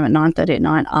get home at 9:30 at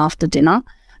night after dinner?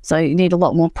 So you need a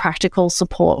lot more practical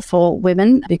support for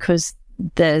women, because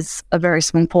there's a very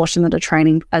small portion that are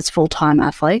training as full-time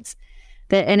athletes.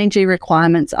 Their energy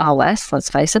requirements are less, let's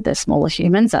face it, they're smaller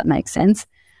humans, that makes sense.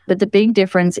 But the big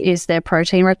difference is their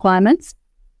protein requirements.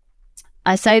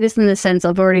 I say this in the sense,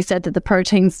 I've already said that the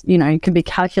proteins, you know, can be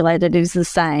calculated is the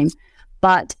same,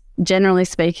 but generally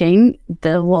speaking,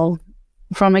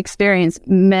 from experience,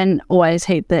 men always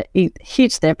hit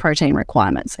their protein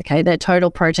requirements. Okay, their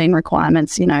total protein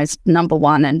requirements, you know, is number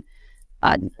one, and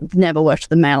I've never worked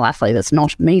with a male athlete that's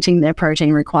not meeting their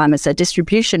protein requirements. Their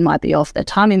distribution might be off, their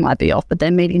timing might be off, but they're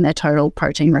meeting their total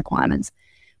protein requirements.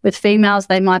 With females,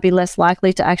 they might be less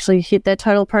likely to actually hit their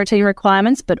total protein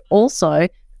requirements, but also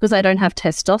because they don't have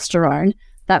testosterone,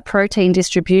 that protein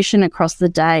distribution across the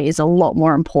day is a lot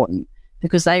more important,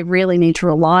 because they really need to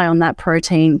rely on that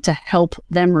protein to help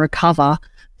them recover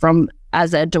from,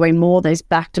 as they're doing more of these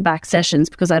back-to-back sessions,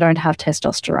 because they don't have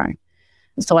testosterone.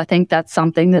 So I think that's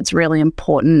something that's really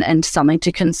important and something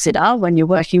to consider when you're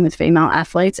working with female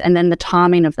athletes, and then the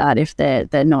timing of that if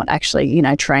they're not actually, you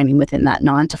know, training within that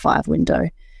 9 to 5 window.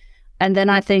 And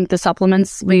then I think the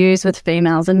supplements we use with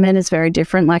females and men is very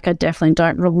different. Like, I definitely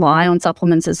don't rely on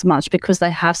supplements as much because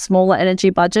they have smaller energy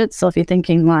budgets. So if you're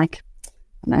thinking like,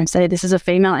 you know, say this is a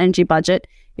female energy budget,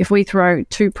 if we throw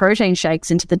 2 protein shakes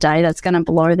into the day, that's going to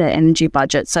blow their energy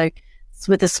budget. So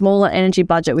with a smaller energy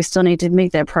budget, we still need to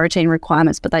meet their protein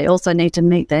requirements, but they also need to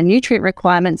meet their nutrient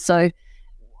requirements. So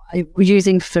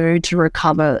using food to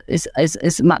recover is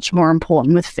much more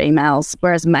important with females,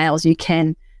 whereas males, you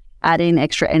can add in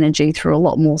extra energy through a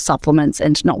lot more supplements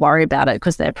and not worry about it,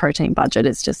 because their protein budget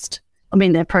is just,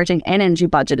 their protein and energy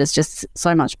budget is just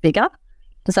so much bigger.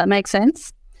 Does that make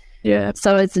sense? Yeah.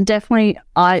 So it's definitely,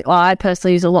 I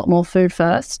personally use a lot more food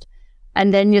first.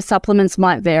 And then your supplements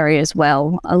might vary as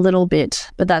well a little bit,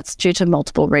 but that's due to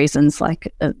multiple reasons.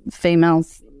 Like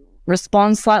females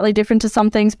respond slightly different to some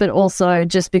things, but also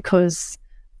just because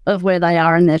of where they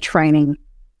are in their training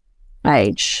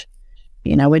age.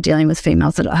 You know, we're dealing with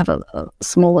females that have a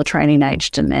smaller training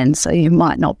age to men, so you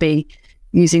might not be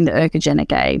using the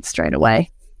ergogenic aid straight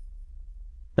away.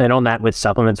 And on that, with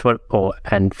supplements,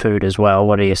 and food as well,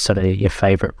 what are your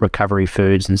favorite recovery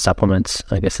foods and supplements?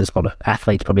 I guess there's a lot of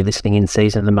athletes probably listening in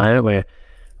season at the moment where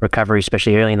recovery,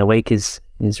 especially early in the week, is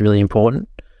really important.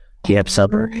 Do you have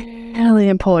some? Really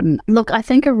important. Look, I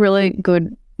think a really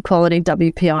good quality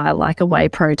WPI, like a whey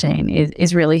protein,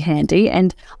 is really handy,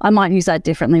 and I might use that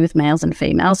differently with males and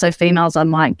females. So females, I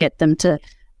might get them to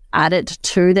add it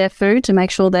to their food to make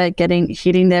sure they're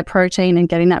hitting their protein and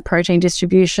getting that protein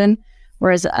distribution,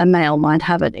 whereas a male might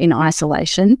have it in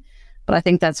isolation. But I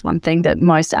think that's one thing that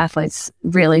most athletes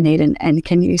really need and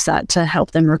can use that to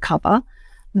help them recover.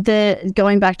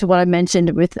 Going back to what I mentioned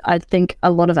with, I think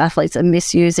a lot of athletes are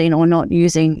misusing or not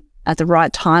using at the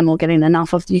right time or getting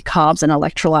enough of your carbs and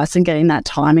electrolytes and getting that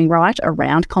timing right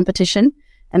around competition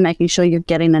and making sure you're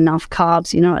getting enough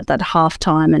carbs, you know, at that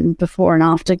halftime and before and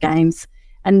after games.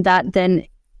 And that then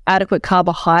adequate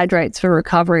carbohydrates for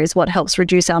recovery is what helps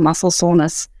reduce our muscle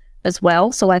soreness as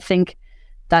well. So I think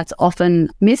that's often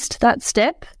missed, that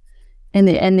step, and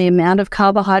the amount of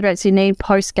carbohydrates you need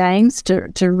post games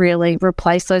to really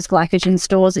replace those glycogen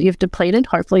stores that you've depleted.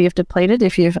 Hopefully you've depleted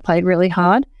if you've played really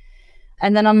hard.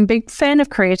 And then I'm a big fan of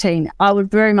creatine. I would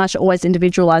very much always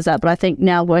individualize that, but I think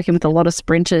now working with a lot of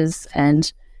sprinters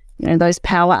and, you know, those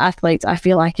power athletes, I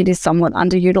feel like it is somewhat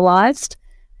underutilized,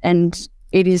 and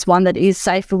it is one that is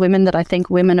safe for women that I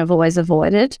think women have always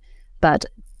avoided. But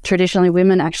traditionally,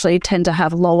 women actually tend to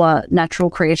have lower natural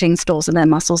creatine stores in their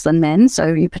muscles than men, so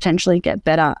you potentially get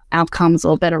better outcomes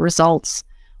or better results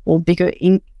or bigger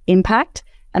impact.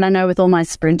 And I know with all my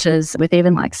sprinters, with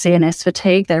even like CNS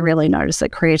fatigue, they really notice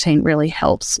that creatine really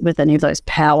helps with any of those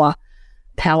power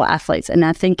athletes. And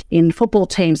I think in football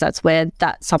teams, that's where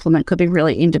that supplement could be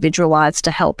really individualized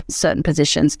to help certain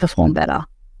positions perform better.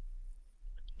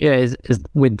 Yeah, is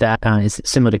with that, is it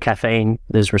similar to caffeine?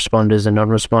 There's responders and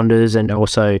non-responders, and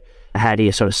also how do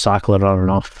you sort of cycle it on and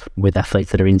off with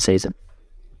athletes that are in season?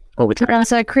 Or with so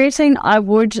creatine, I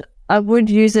would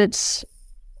use it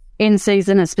in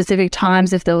season at specific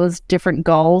times if there was different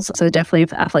goals. So definitely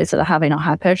for athletes that are having a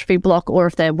hypertrophy block or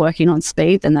if they're working on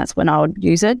speed, then that's when I would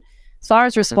use it. As far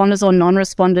as responders or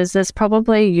non-responders, there's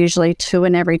probably usually 2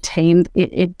 in every team.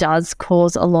 It does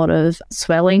cause a lot of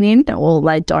swelling in, or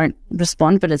they don't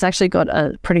respond, but it's actually got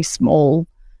a pretty small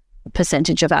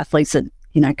percentage of athletes that,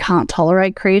 you know, can't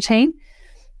tolerate creatine.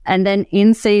 And then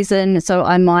in season, so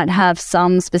I might have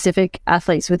some specific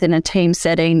athletes within a team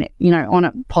setting, you know, on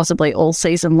it possibly all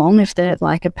season long if they're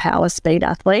like a power speed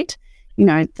athlete, you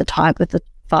know, the type with the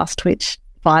fast twitch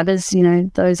fibers, you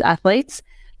know, those athletes,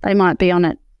 they might be on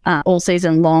it all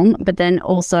season long. But then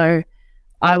also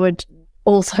I would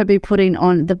also be putting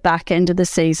on the back end of the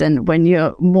season when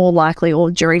you're more likely,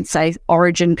 or during, say,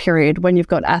 origin period, when you've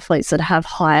got athletes that have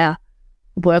higher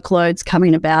workloads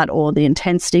coming about or the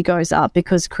intensity goes up,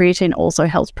 because creatine also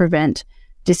helps prevent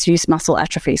disuse muscle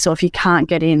atrophy. So if you can't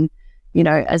get in, you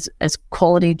know, as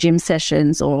quality gym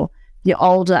sessions, or your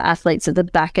older athletes at the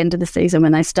back end of the season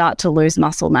when they start to lose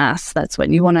muscle mass, that's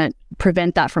when you want to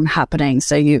prevent that from happening.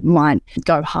 So you might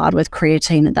go hard with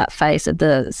creatine at that phase of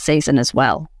the season as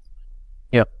well.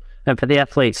 Yep. And for the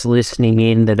athletes listening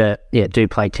in that do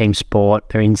play team sport,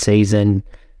 they're in season,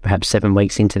 perhaps 7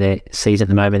 weeks into their season at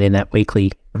the moment in that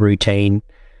weekly routine,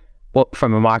 what,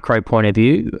 from a micro point of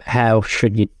view, how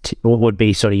should you, what would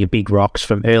be sort of your big rocks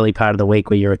from early part of the week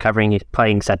where you're recovering, you're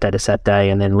playing Saturday to Saturday,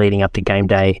 and then leading up to game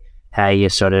day, how you're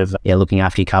sort of looking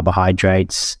after your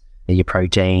carbohydrates, your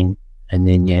protein, and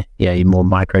then your more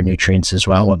micronutrients as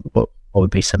well? What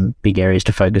would be some big areas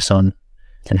to focus on,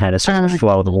 and how to sort of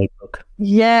flow the week look?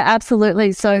 Yeah,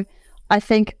 absolutely. So I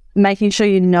think making sure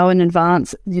you know in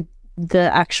advance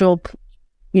the actual,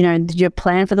 you know, your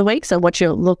plan for the week. So what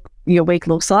your week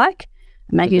looks like,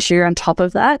 making sure you're on top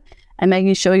of that, and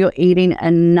making sure you're eating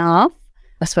enough.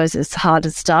 I suppose it's hard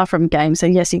to start from game. So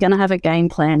yes, you're going to have a game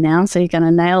plan now. So you're going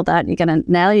to nail that. You're going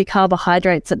to nail your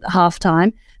carbohydrates at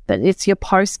halftime, but it's your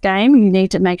post game. You need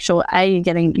to make sure you're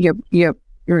getting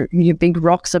your big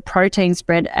rocks of protein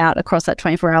spread out across that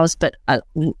 24 hours, but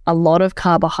a lot of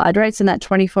carbohydrates in that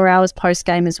 24 hours post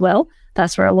game as well.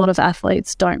 That's where a lot of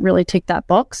athletes don't really tick that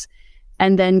box.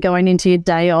 And then going into your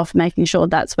day off, making sure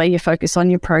that's where you focus on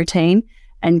your protein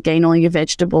and gain all your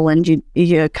vegetable and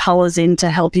your colours in to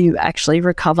help you actually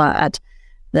recover at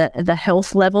the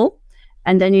health level.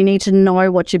 And then you need to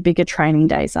know what your bigger training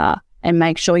days are and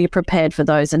make sure you're prepared for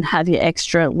those and have your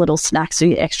extra little snacks or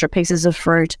your extra pieces of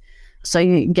fruit so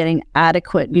you're getting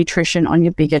adequate nutrition on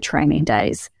your bigger training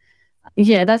days.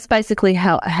 Yeah, that's basically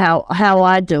how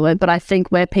I do it. But I think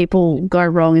where people go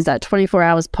wrong is that 24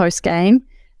 hours post-game,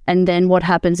 and then what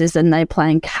happens is then they're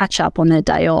playing catch-up on their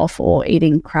day off or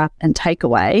eating crap and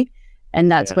takeaway. And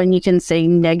that's when you can see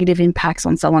negative impacts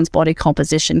on someone's body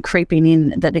composition creeping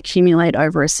in that accumulate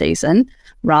over a season,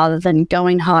 rather than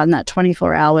going hard in that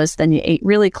 24 hours. Then you eat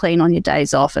really clean on your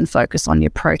days off and focus on your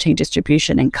protein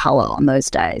distribution and color on those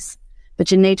days.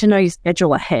 But you need to know your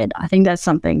schedule ahead. I think that's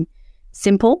something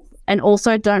simple. And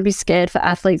also don't be scared for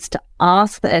athletes to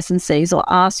ask the S&Cs or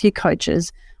ask your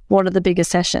coaches, what are the bigger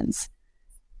sessions?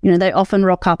 You know, they often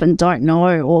rock up and don't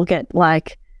know, or get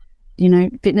like, you know,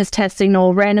 fitness testing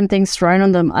or random things thrown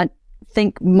on them. I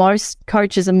think most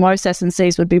coaches and most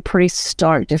S&Cs would be pretty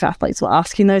stoked if athletes were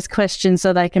asking those questions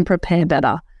so they can prepare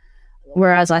better.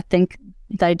 Whereas I think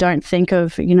they don't think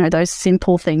of, you know, those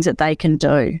simple things that they can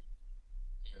do.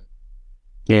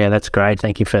 Yeah, that's great.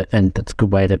 Thank you and that's a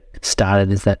good way to start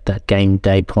it, is that game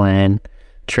day plan,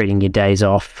 treating your days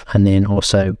off, and then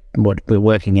also what we're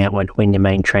working out when your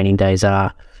main training days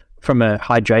are. From a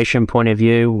hydration point of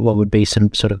view, what would be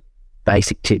some sort of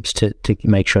basic tips to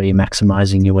make sure you're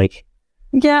maximizing your week?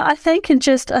 Yeah, I think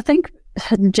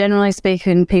generally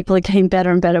speaking, people are getting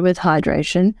better and better with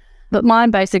hydration. But my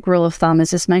basic rule of thumb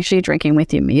is just make sure you're drinking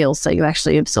with your meals so you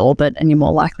actually absorb it and you're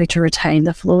more likely to retain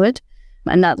the fluid.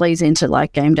 And that leads into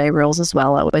like game day rules as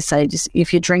well. I always say, just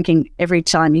if you're drinking every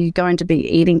time, you're going to be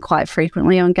eating quite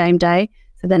frequently on game day.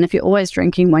 So then if you're always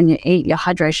drinking when you eat, your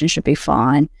hydration should be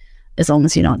fine, as long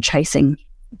as you're not chasing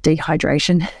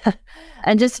dehydration.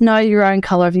 And just know your own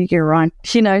color of your urine.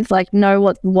 You know, like know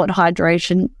what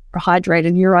hydrated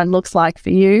urine looks like for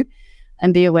you,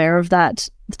 and be aware of that.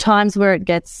 The times where it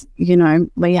gets, you know,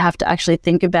 where you have to actually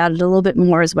think about it a little bit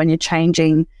more is when you're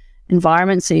changing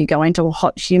environment. So you go into a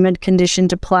hot, humid condition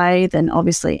to play, then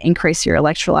obviously increase your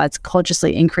electrolytes,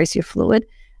 consciously increase your fluid.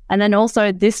 And then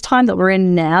also this time that we're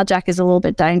in now, Jack, is a little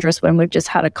bit dangerous when we've just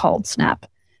had a cold snap,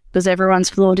 because everyone's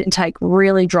fluid intake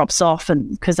really drops off,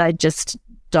 and because they just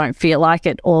don't feel like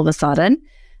it all of a sudden.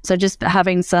 So just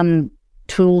having some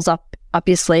tools up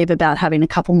your sleeve about having a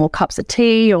couple more cups of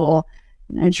tea, or,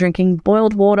 you know, drinking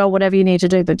boiled water, whatever you need to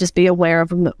do, but just be aware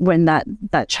of when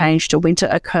that change to winter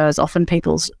occurs. Often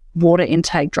people's water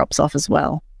intake drops off as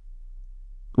well.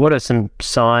 What are some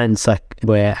signs like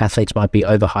where athletes might be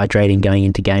overhydrating going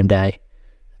into game day?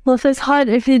 Well,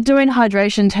 if you're doing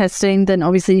hydration testing, then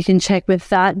obviously you can check with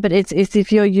that. But it's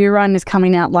if your urine is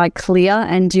coming out like clear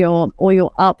and you're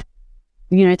up,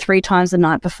 you know, 3 times the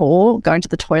night before going to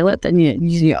the toilet, then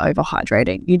you're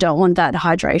overhydrating. You don't want that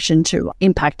hydration to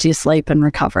impact your sleep and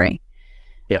recovery.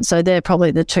 Yeah. So they're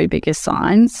probably the 2 biggest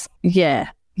signs.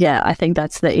 Yeah, I think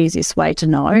that's the easiest way to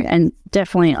know. And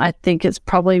definitely I think it's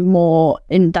probably more,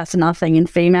 and that's another thing in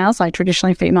females, like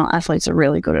traditionally female athletes are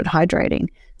really good at hydrating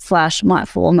 / might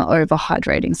fall on the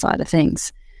overhydrating side of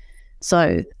things.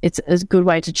 So it's a good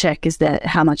way to check is that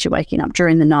how much you're waking up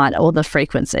during the night, or the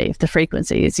frequency. If the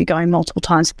frequency is you're going multiple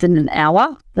times within an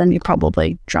hour, then you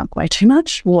probably drunk way too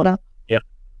much water.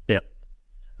 Yeah.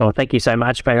 Well, thank you so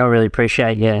much, Peta. I really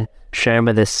appreciate you sharing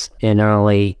with us not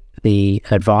only the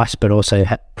advice, but also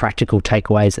practical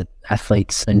takeaways that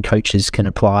athletes and coaches can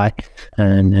apply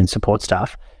and support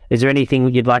staff. Is there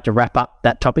anything you'd like to wrap up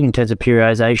that topic in terms of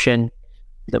periodization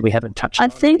that we haven't touched on? I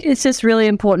think it's just really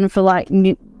important for like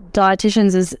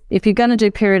dietitians is if you're going to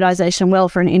do periodization well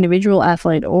for an individual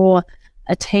athlete or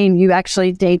a team, you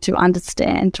actually need to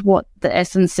understand what the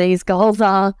S&C's goals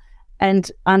are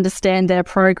and understand their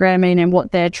programming and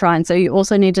what they're trying. So you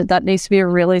also that needs to be a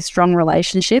really strong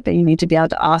relationship, and you need to be able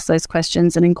to ask those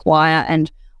questions and inquire.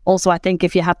 And also I think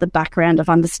if you have the background of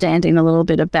understanding a little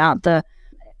bit about the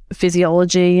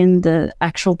physiology and the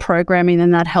actual programming,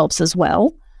 then that helps as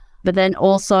well. But then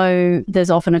also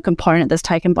there's often a component that's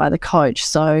taken by the coach.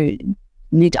 So you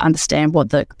need to understand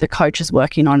what the coach is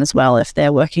working on as well. If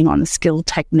they're working on a skill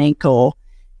technique, or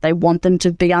they want them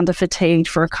to be under fatigued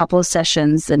for a couple of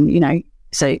sessions, and, you know,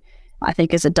 so I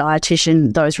think as a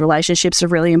dietitian, those relationships are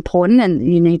really important,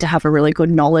 and you need to have a really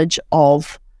good knowledge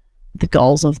of the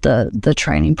goals of the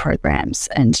training programs,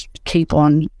 and keep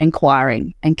on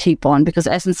inquiring and keep on, because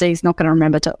S&C is not going to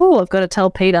remember I've got to tell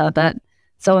Peta that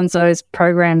so-and-so's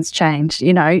programs changed.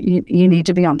 You know, you need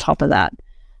to be on top of that.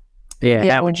 Yeah.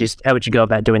 How would you go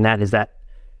about doing that? Is that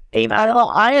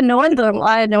email? I annoy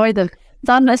them.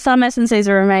 Some S&Cs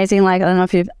are amazing. Like, I don't know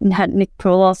if you've had Nick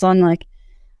Poulos on, like,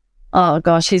 oh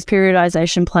gosh, his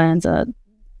periodization plans are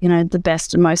the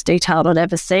best and most detailed I'd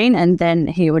ever seen. And then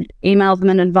he would email them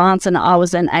in advance, and I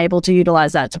was then able to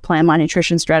utilize that to plan my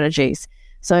nutrition strategies.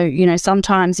 So,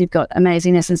 sometimes you've got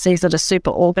amazing S&Cs that are super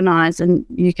organized and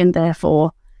you can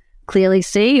therefore clearly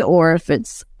see, or if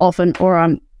it's often, or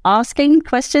I'm asking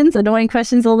questions, annoying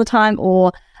questions all the time,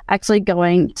 or actually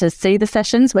going to see the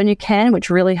sessions when you can, which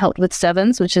really helped with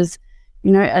sevens, which is,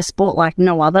 a sport like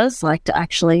no others, like to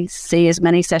actually see as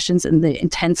many sessions and the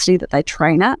intensity that they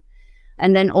train at.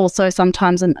 And then also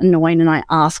sometimes I'm annoying and I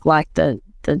ask like the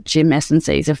gym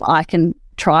S&Cs if I can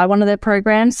try one of their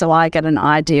programs so I get an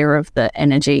idea of the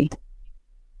energy,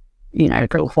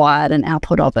 required and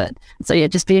output of it. So yeah,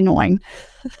 just be annoying.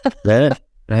 Yeah,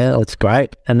 that's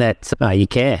great. And that's, you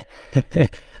care.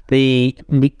 The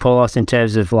Mick Paulos, in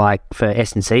terms of like for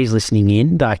S&Cs listening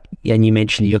in, like, and you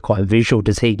mentioned you're quite visual,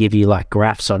 does he give you like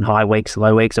graphs on high weeks,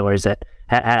 low weeks, or is it,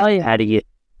 how do you?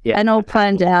 Yeah. And all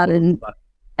planned out in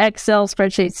Excel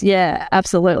spreadsheets. Yeah,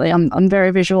 absolutely. I'm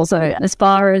very visual. So as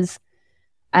far as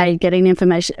getting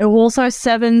information, also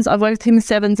sevens, I've worked with him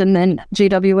sevens and then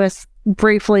GWS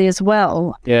briefly as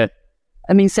well. Yeah.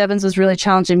 I mean, sevens was really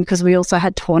challenging because we also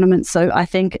had tournaments. So I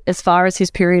think as far as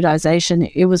his periodization,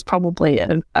 it was probably,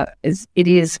 it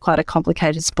is quite a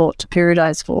complicated sport to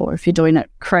periodize for if you're doing it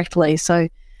correctly. So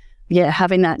yeah,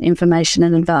 having that information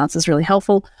in advance is really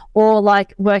helpful. Or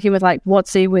like working with like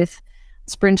WotC with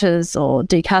sprinters or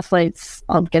decathletes,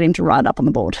 I'll get him to write up on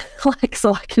the board, like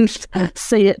so I can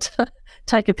see it,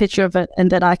 take a picture of it, and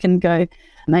then I can go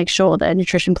make sure their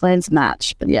nutrition plans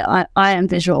match. But yeah, I am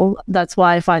visual. That's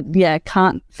why if I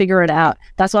can't figure it out,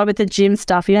 that's why with the gym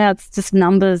stuff, it's just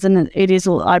numbers, and it is,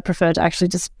 I prefer to actually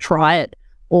just try it,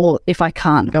 or if I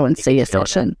can't, go and see a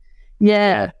session.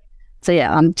 Yeah. So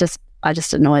yeah, I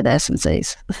just annoy the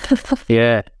S&Cs.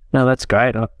 Yeah. No, that's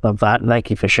great. I love that. Thank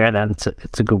you for sharing that.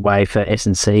 It's a good way for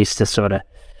S&Cs to sort of,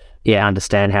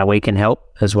 understand how we can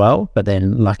help as well. But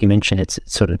then, like you mentioned, it's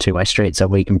sort of two-way street. So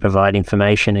we can provide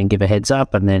information and give a heads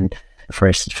up. And then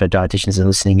for dietitians that are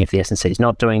listening, if the S&C is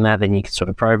not doing that, then you can sort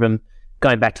of probe them.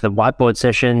 Going back to the whiteboard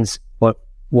sessions,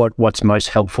 what's most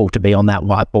helpful to be on that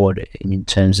whiteboard in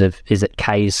terms of, is it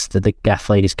Ks that the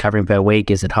athlete is covering per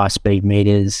week? Is it high speed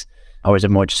meters? Or is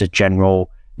it more just a general,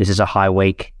 this is a high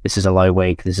week, this is a low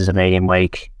week, this is a medium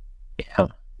week?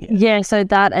 Yeah, so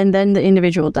that, and then the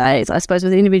individual days. I suppose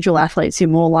with individual athletes, you're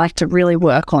more like to really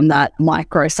work on that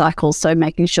micro cycle. So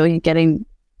making sure you're getting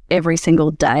every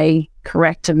single day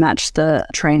correct to match the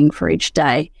training for each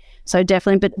day. So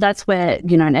definitely, but that's where,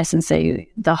 in S&C,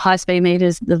 the high speed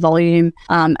meters, the volume,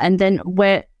 and then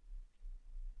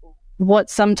what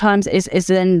sometimes is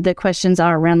then the questions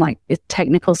are around like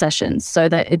technical sessions. So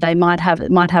that they might have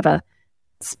a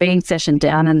speed session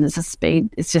down and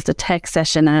it's just a tech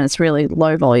session and it's really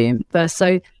low volume.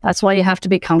 So that's why you have to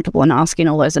be comfortable in asking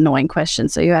all those annoying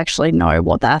questions so you actually know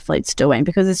what the athlete's doing,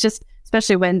 because it's just,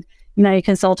 especially when, you're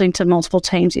consulting to multiple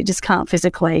teams, you just can't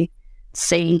physically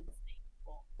see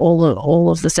all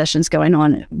of the sessions going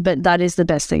on. But that is the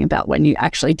best thing about when you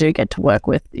actually do get to work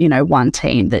with, one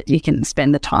team, that you can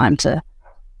spend the time to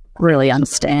really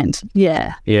understand.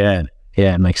 Yeah. Yeah.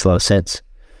 Yeah. It makes a lot of sense.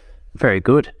 Very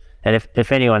good. And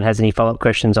if anyone has any follow-up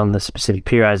questions on the specific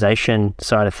periodization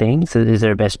side of things, is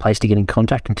there a best place to get in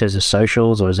contact in terms of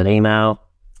socials, or is it email?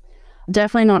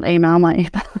 Definitely not email. My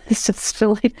email is just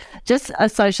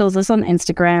socials. It's on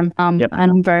Instagram. And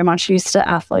I'm very much used to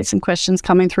athletes and questions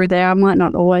coming through there. I might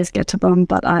not always get to them,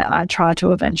 but I try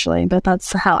to eventually. But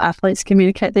that's how athletes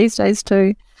communicate these days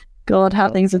too. God, how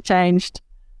things have changed.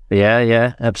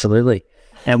 Yeah, absolutely.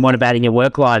 And what about in your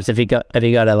work lives? Have you got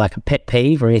a pet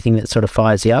peeve or anything that sort of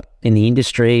fires you up in the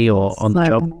industry or on the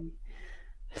job?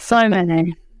 So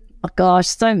many. Oh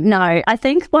gosh, no. I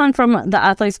think one from the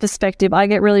athlete's perspective, I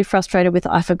get really frustrated with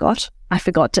I forgot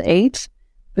to eat,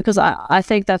 because I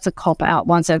think that's a cop out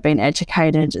once they've been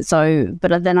educated. So,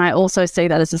 but then I also see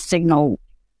that as a signal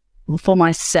for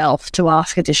myself to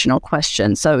ask additional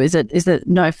questions. So is it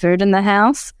no food in the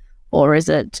house, or is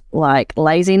it like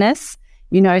laziness?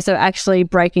 So actually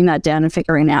breaking that down and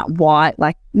figuring out why,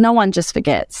 like no one just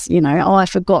forgets, I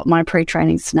forgot my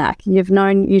pre-training snack. You've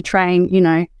known you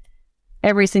train,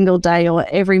 every single day or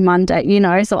every Monday,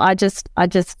 so I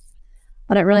don't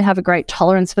really have a great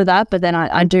tolerance for that, but then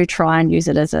I do try and use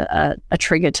it as a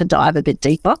trigger to dive a bit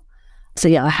deeper. So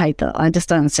yeah, I hate that. I just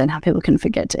don't understand how people can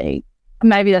forget to eat.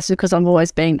 Maybe that's because I've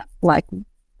always been like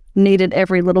needed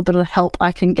every little bit of help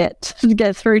I can get to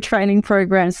get through training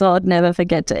programs, so I'd never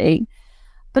forget to eat.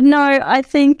 But no, I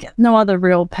think no other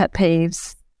real pet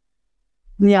peeves.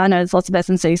 Yeah, I know there's lots of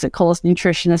S&Cs that call us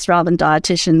nutritionists rather than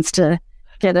dietitians to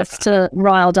get us to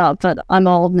riled up, but I'm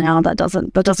old now. That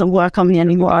doesn't work on me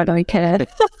anymore. I don't care.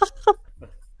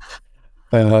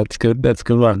 That's good. That's a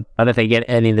good one. I don't think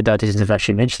any of the dietitians have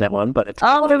actually mentioned that one, but it's...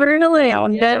 Oh, really? I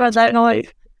don't know.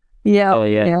 Yeah. Oh,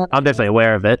 yeah. I'm definitely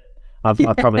aware of it. I've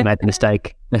probably made the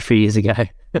mistake a few years ago.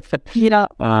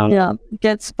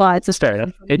 Gets by. It's fair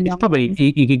enough. It's probably,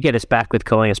 you could get us back with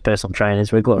calling us personal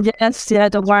trainers. We're glad. Yes,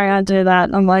 don't worry, I do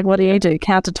that. I'm like, what do you do?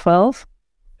 Count to 12?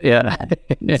 Yeah.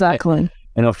 Exactly.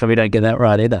 And often we don't get that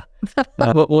right either.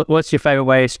 What's your favourite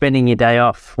way of spending your day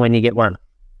off when you get one?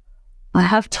 I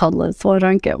have toddlers, so I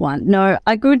don't get one. No,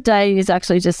 a good day is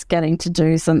actually just getting to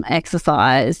do some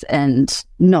exercise and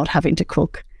not having to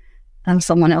cook.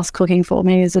 Someone else cooking for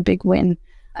me is a big win.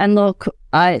 And look,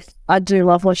 I do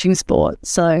love watching sport.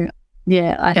 So,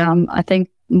 I think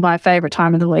my favourite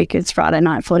time of the week is Friday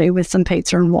night footy with some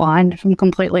pizza and wine, if I'm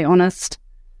completely honest.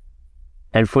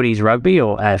 And footy's rugby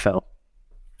or AFL?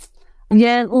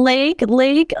 Yeah, league.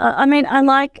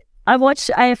 I watch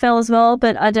AFL as well,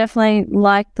 but I definitely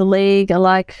like the league. I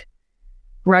like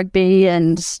rugby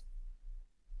and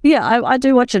I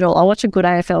do watch it all. I'll watch a good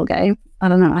AFL game. I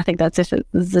don't know. I think that's if it's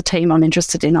the team I'm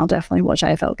interested in, I'll definitely watch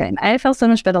AFL game. AFL's so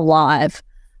much better live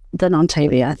than on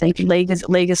TV. I think league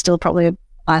is still probably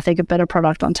a better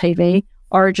product on TV.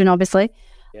 Origin, obviously,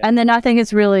 and then I think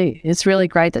it's really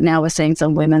great that now we're seeing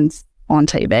some women's on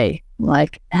TV.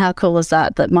 Like, how cool is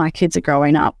that? That my kids are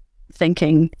growing up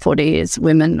thinking footy is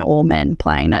women or men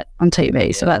playing it on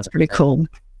TV. So that's pretty cool.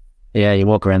 Yeah, you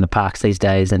walk around the parks these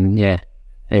days, and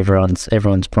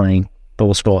everyone's playing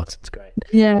ball sports. It's great.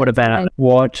 Yeah. What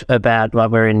about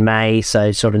like we're in May,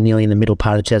 so sort of nearly in the middle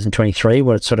part of 2023?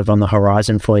 What's sort of on the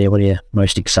horizon for you? What are you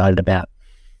most excited about?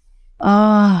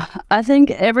 I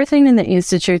think everything in the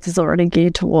Institute is already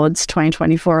geared towards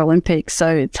 2024 Olympics. So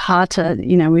it's hard to,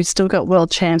 we've still got world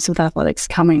champs with athletics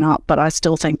coming up, but I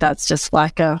still think that's just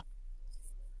like a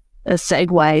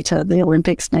segue to the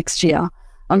Olympics next year.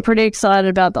 I'm pretty excited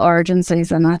about the Origin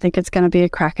season. I think it's going to be a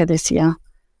cracker this year.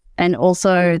 And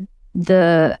also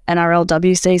the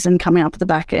NRLW season coming up at the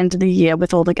back end of the year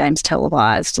with all the games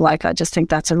televised. Like, I just think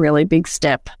that's a really big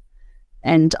step.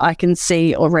 And I can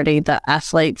see already the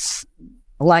athletes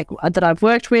like that I've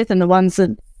worked with and the ones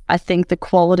that I think the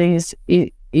quality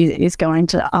is going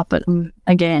to up it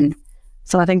again.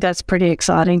 So I think that's pretty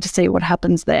exciting to see what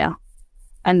happens there.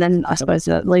 And then I suppose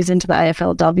that leads into the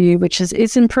AFLW, which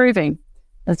is improving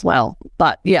as well.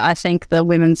 But I think the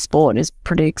women's sport is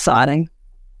pretty exciting.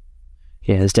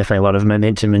 Yeah, there's definitely a lot of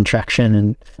momentum and traction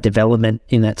and development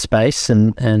in that space,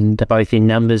 and both in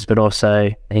numbers but also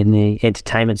in the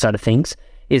entertainment side of things.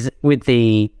 Is with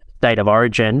the state of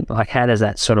origin, like, how does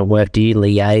that sort of work? Do you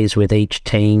liaise with each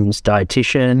team's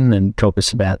dietitian and talk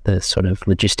us about the sort of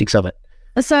logistics of it?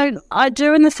 So I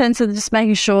do, in the sense of just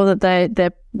making sure that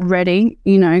they're ready,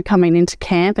 coming into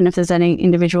camp, and if there's any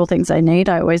individual things they need,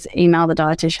 I always email the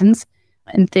dietitians.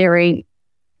 In theory,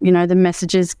 the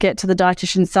messages get to the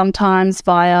dietitian sometimes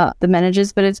via the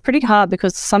managers, but it's pretty hard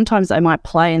because sometimes they might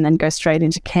play and then go straight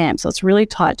into camp. So it's really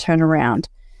tight turnaround.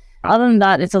 Other than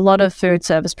that, it's a lot of food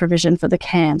service provision for the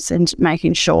camps and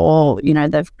making sure,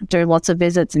 they do lots of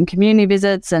visits and community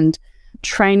visits and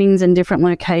trainings in different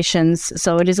locations.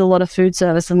 So it is a lot of food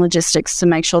service and logistics to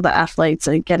make sure the athletes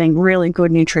are getting really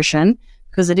good nutrition,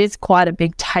 because it is quite a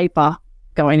big taper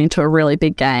going into a really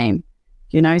big game.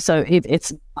 So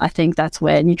I think that's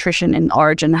where nutrition in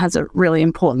Origin has a really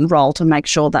important role to make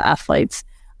sure the athletes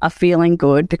are feeling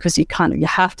good, because you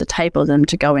have to taper them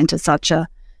to go into such a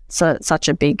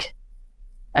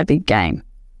big game.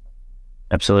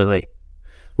 Absolutely.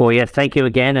 Well, thank you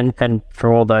again. And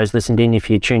for all those listened in, if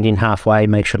you tuned in halfway,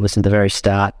 make sure to listen to the very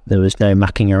start. There was no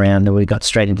mucking around. We got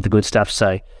straight into the good stuff.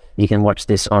 So you can watch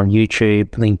this on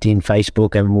YouTube, LinkedIn,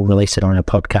 Facebook, and we'll release it on our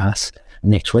podcast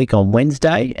next week on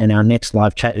Wednesday. And our next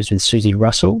live chat is with Susie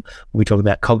Russell. We talk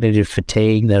about cognitive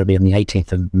fatigue. That'll be on the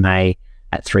 18th of May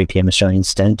at 3 p.m. Australian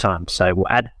Standard Time. So we'll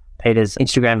add Peter's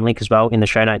Instagram link as well in the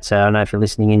show notes. So I know if you're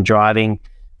listening in driving,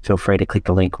 feel free to click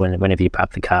the link whenever you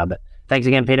park the car. But thanks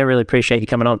again, Peter. Really appreciate you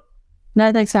coming on.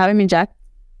 No, thanks for having me, Jack.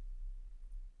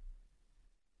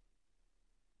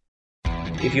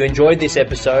 If you enjoyed this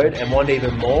episode and want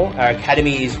even more, our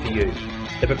Academy is for you.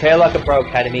 The Prepare Like a Pro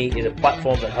Academy is a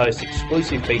platform that hosts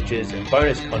exclusive features and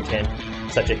bonus content,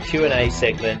 such as Q&A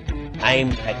segment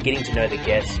aimed at getting to know the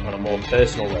guests on a more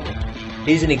personal level.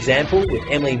 Here's an example with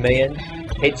Emily Meehan,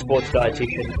 head sports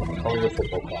dietitian of the Collingwood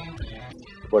Football Club.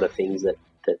 What are things that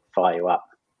fire you up?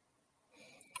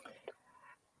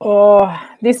 Oh,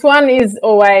 this one is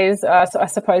always, I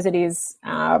suppose it is,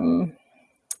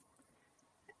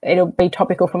 it'll be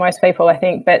topical for most people, I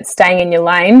think, but staying in your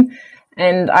lane.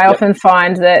 And I often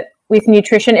find that with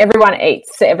nutrition, everyone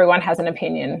eats, so everyone has an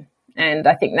opinion. And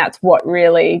I think that's what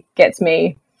really gets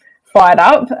me fired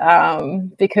up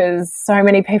because so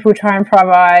many people try and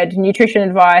provide nutrition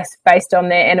advice based on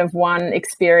their N of 1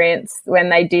 experience when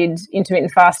they did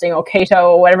intermittent fasting or keto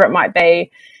or whatever it might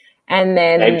be. And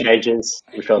then game changers,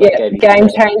 game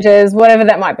changers, whatever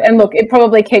that might be. And look, it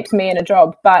probably keeps me in a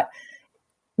job, but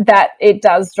that it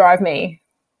does drive me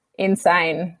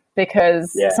insane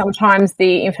because sometimes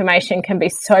the information can be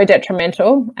so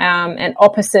detrimental and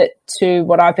opposite to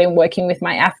what I've been working with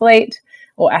my athlete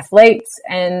or athletes,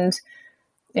 and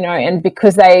and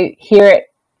because they hear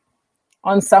it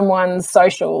on someone's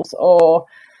socials or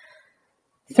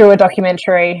through a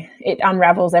documentary, it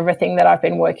unravels everything that I've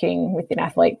been working with an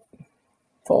athlete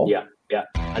for.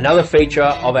 Another feature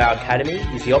of our academy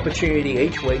is the opportunity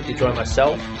each week to join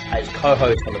myself as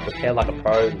co-host on the Prepare Like a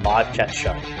Pro live chat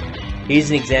show. Here's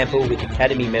an example with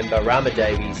Academy member Rama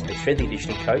Davies, a strength and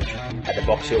conditioning coach at the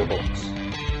Box Hill Hawks.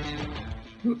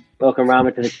 Welcome,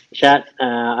 Rama, to the chat.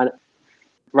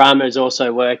 Rama has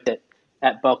also worked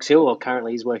at Box Hill, or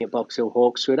currently he's working at Box Hill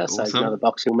Hawks with us, so he's another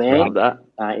Box Hill man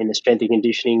in the strength and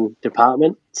conditioning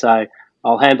department. So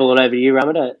I'll handle it over to you,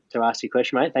 Rama, to ask your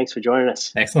question, mate. Thanks for joining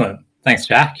us. Excellent. Thanks,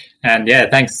 Jack. And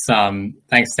thanks Sam,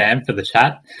 for the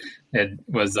chat. It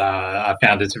was I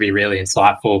found it to be really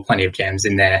insightful, plenty of gems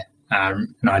in there,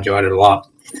 and I enjoyed it a lot.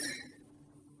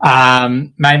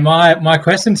 Mate, my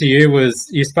question to you was,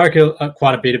 you spoke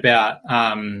quite a bit about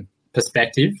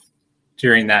perspective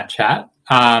during that chat.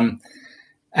 And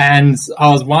I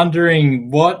was wondering,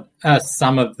 what are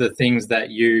some of the things that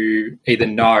you either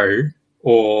know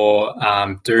or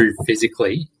do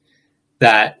physically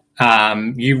that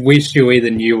you wish you either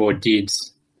knew or did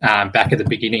back at the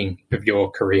beginning of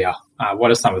your career?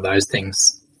 What are some of those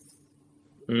things?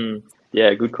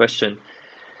 Yeah, good question.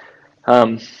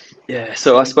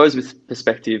 So I suppose with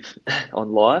perspective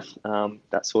on life,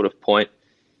 that sort of point,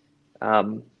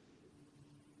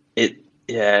 it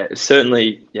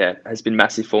certainly has been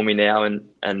massive for me now,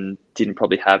 and didn't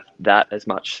probably have that as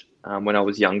much when I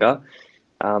was younger.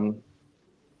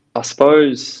 I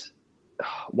suppose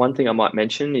one thing I might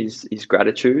mention is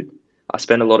gratitude. I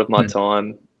spend a lot of my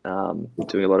time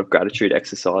doing a lot of gratitude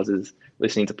exercises,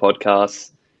 listening to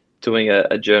podcasts, doing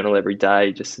a journal every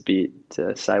day, just a bit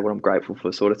to say what I'm grateful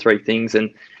for, sort of 3 things.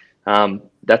 And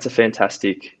that's a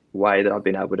fantastic way that I've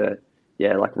been able to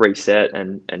reset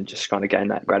and just kind of gain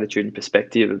that gratitude and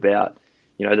perspective about,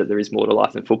 that there is more to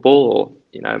life than football, or,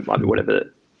 might be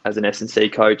whatever, as an S&C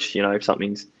coach, if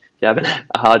something's, you're having a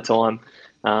hard time,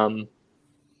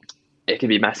 it can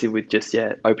be massive with just,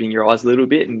 opening your eyes a little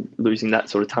bit and losing that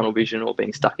sort of tunnel vision or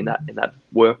being stuck in that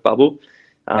work bubble.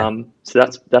 So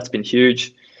that's been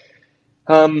huge.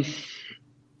 I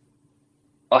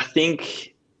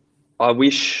think I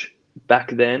wish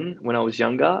back then, when I was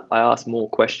younger, I asked more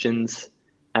questions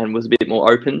and was a bit more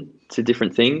open to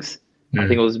different things. I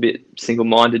think I was a bit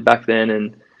single-minded back then,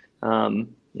 and I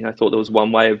thought there was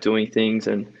one way of doing things.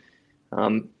 And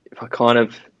if I kind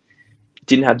of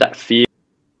didn't have that fear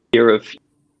of,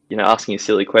 asking a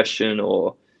silly question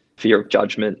or fear of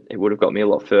judgment, it would have got me a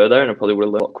lot further, and I probably would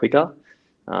have learned a lot quicker.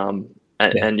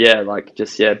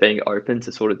 Being open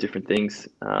to sort of different things,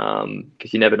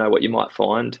 because you never know what you might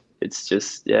find. It's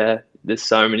just, there's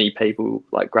so many people,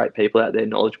 great people out there,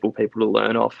 knowledgeable people to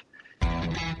learn off.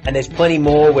 And there's plenty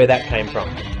more where that came from.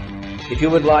 If you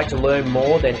would like to learn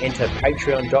more, then enter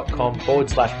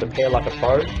patreon.com/prepare like a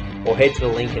pro, or head to the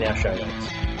link in our show notes.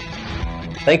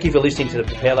 Thank you for listening to the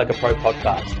Prepare Like a Pro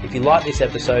podcast. If you like this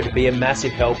episode, it'd be a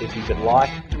massive help if you could like,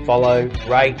 follow,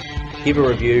 rate, give a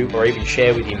review, or even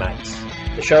share with your mates.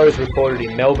 The show is recorded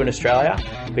in Melbourne, Australia.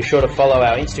 Be sure to follow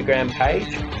our Instagram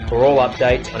page for all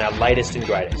updates on our latest and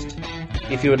greatest.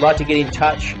 If you would like to get in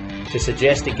touch to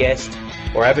suggest a guest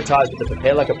or advertise with the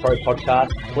Prepare Like a Pro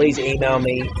podcast, please email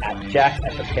me at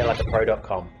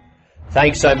jack@preparelikeapro.com.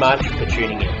 Thanks so much for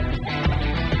tuning in.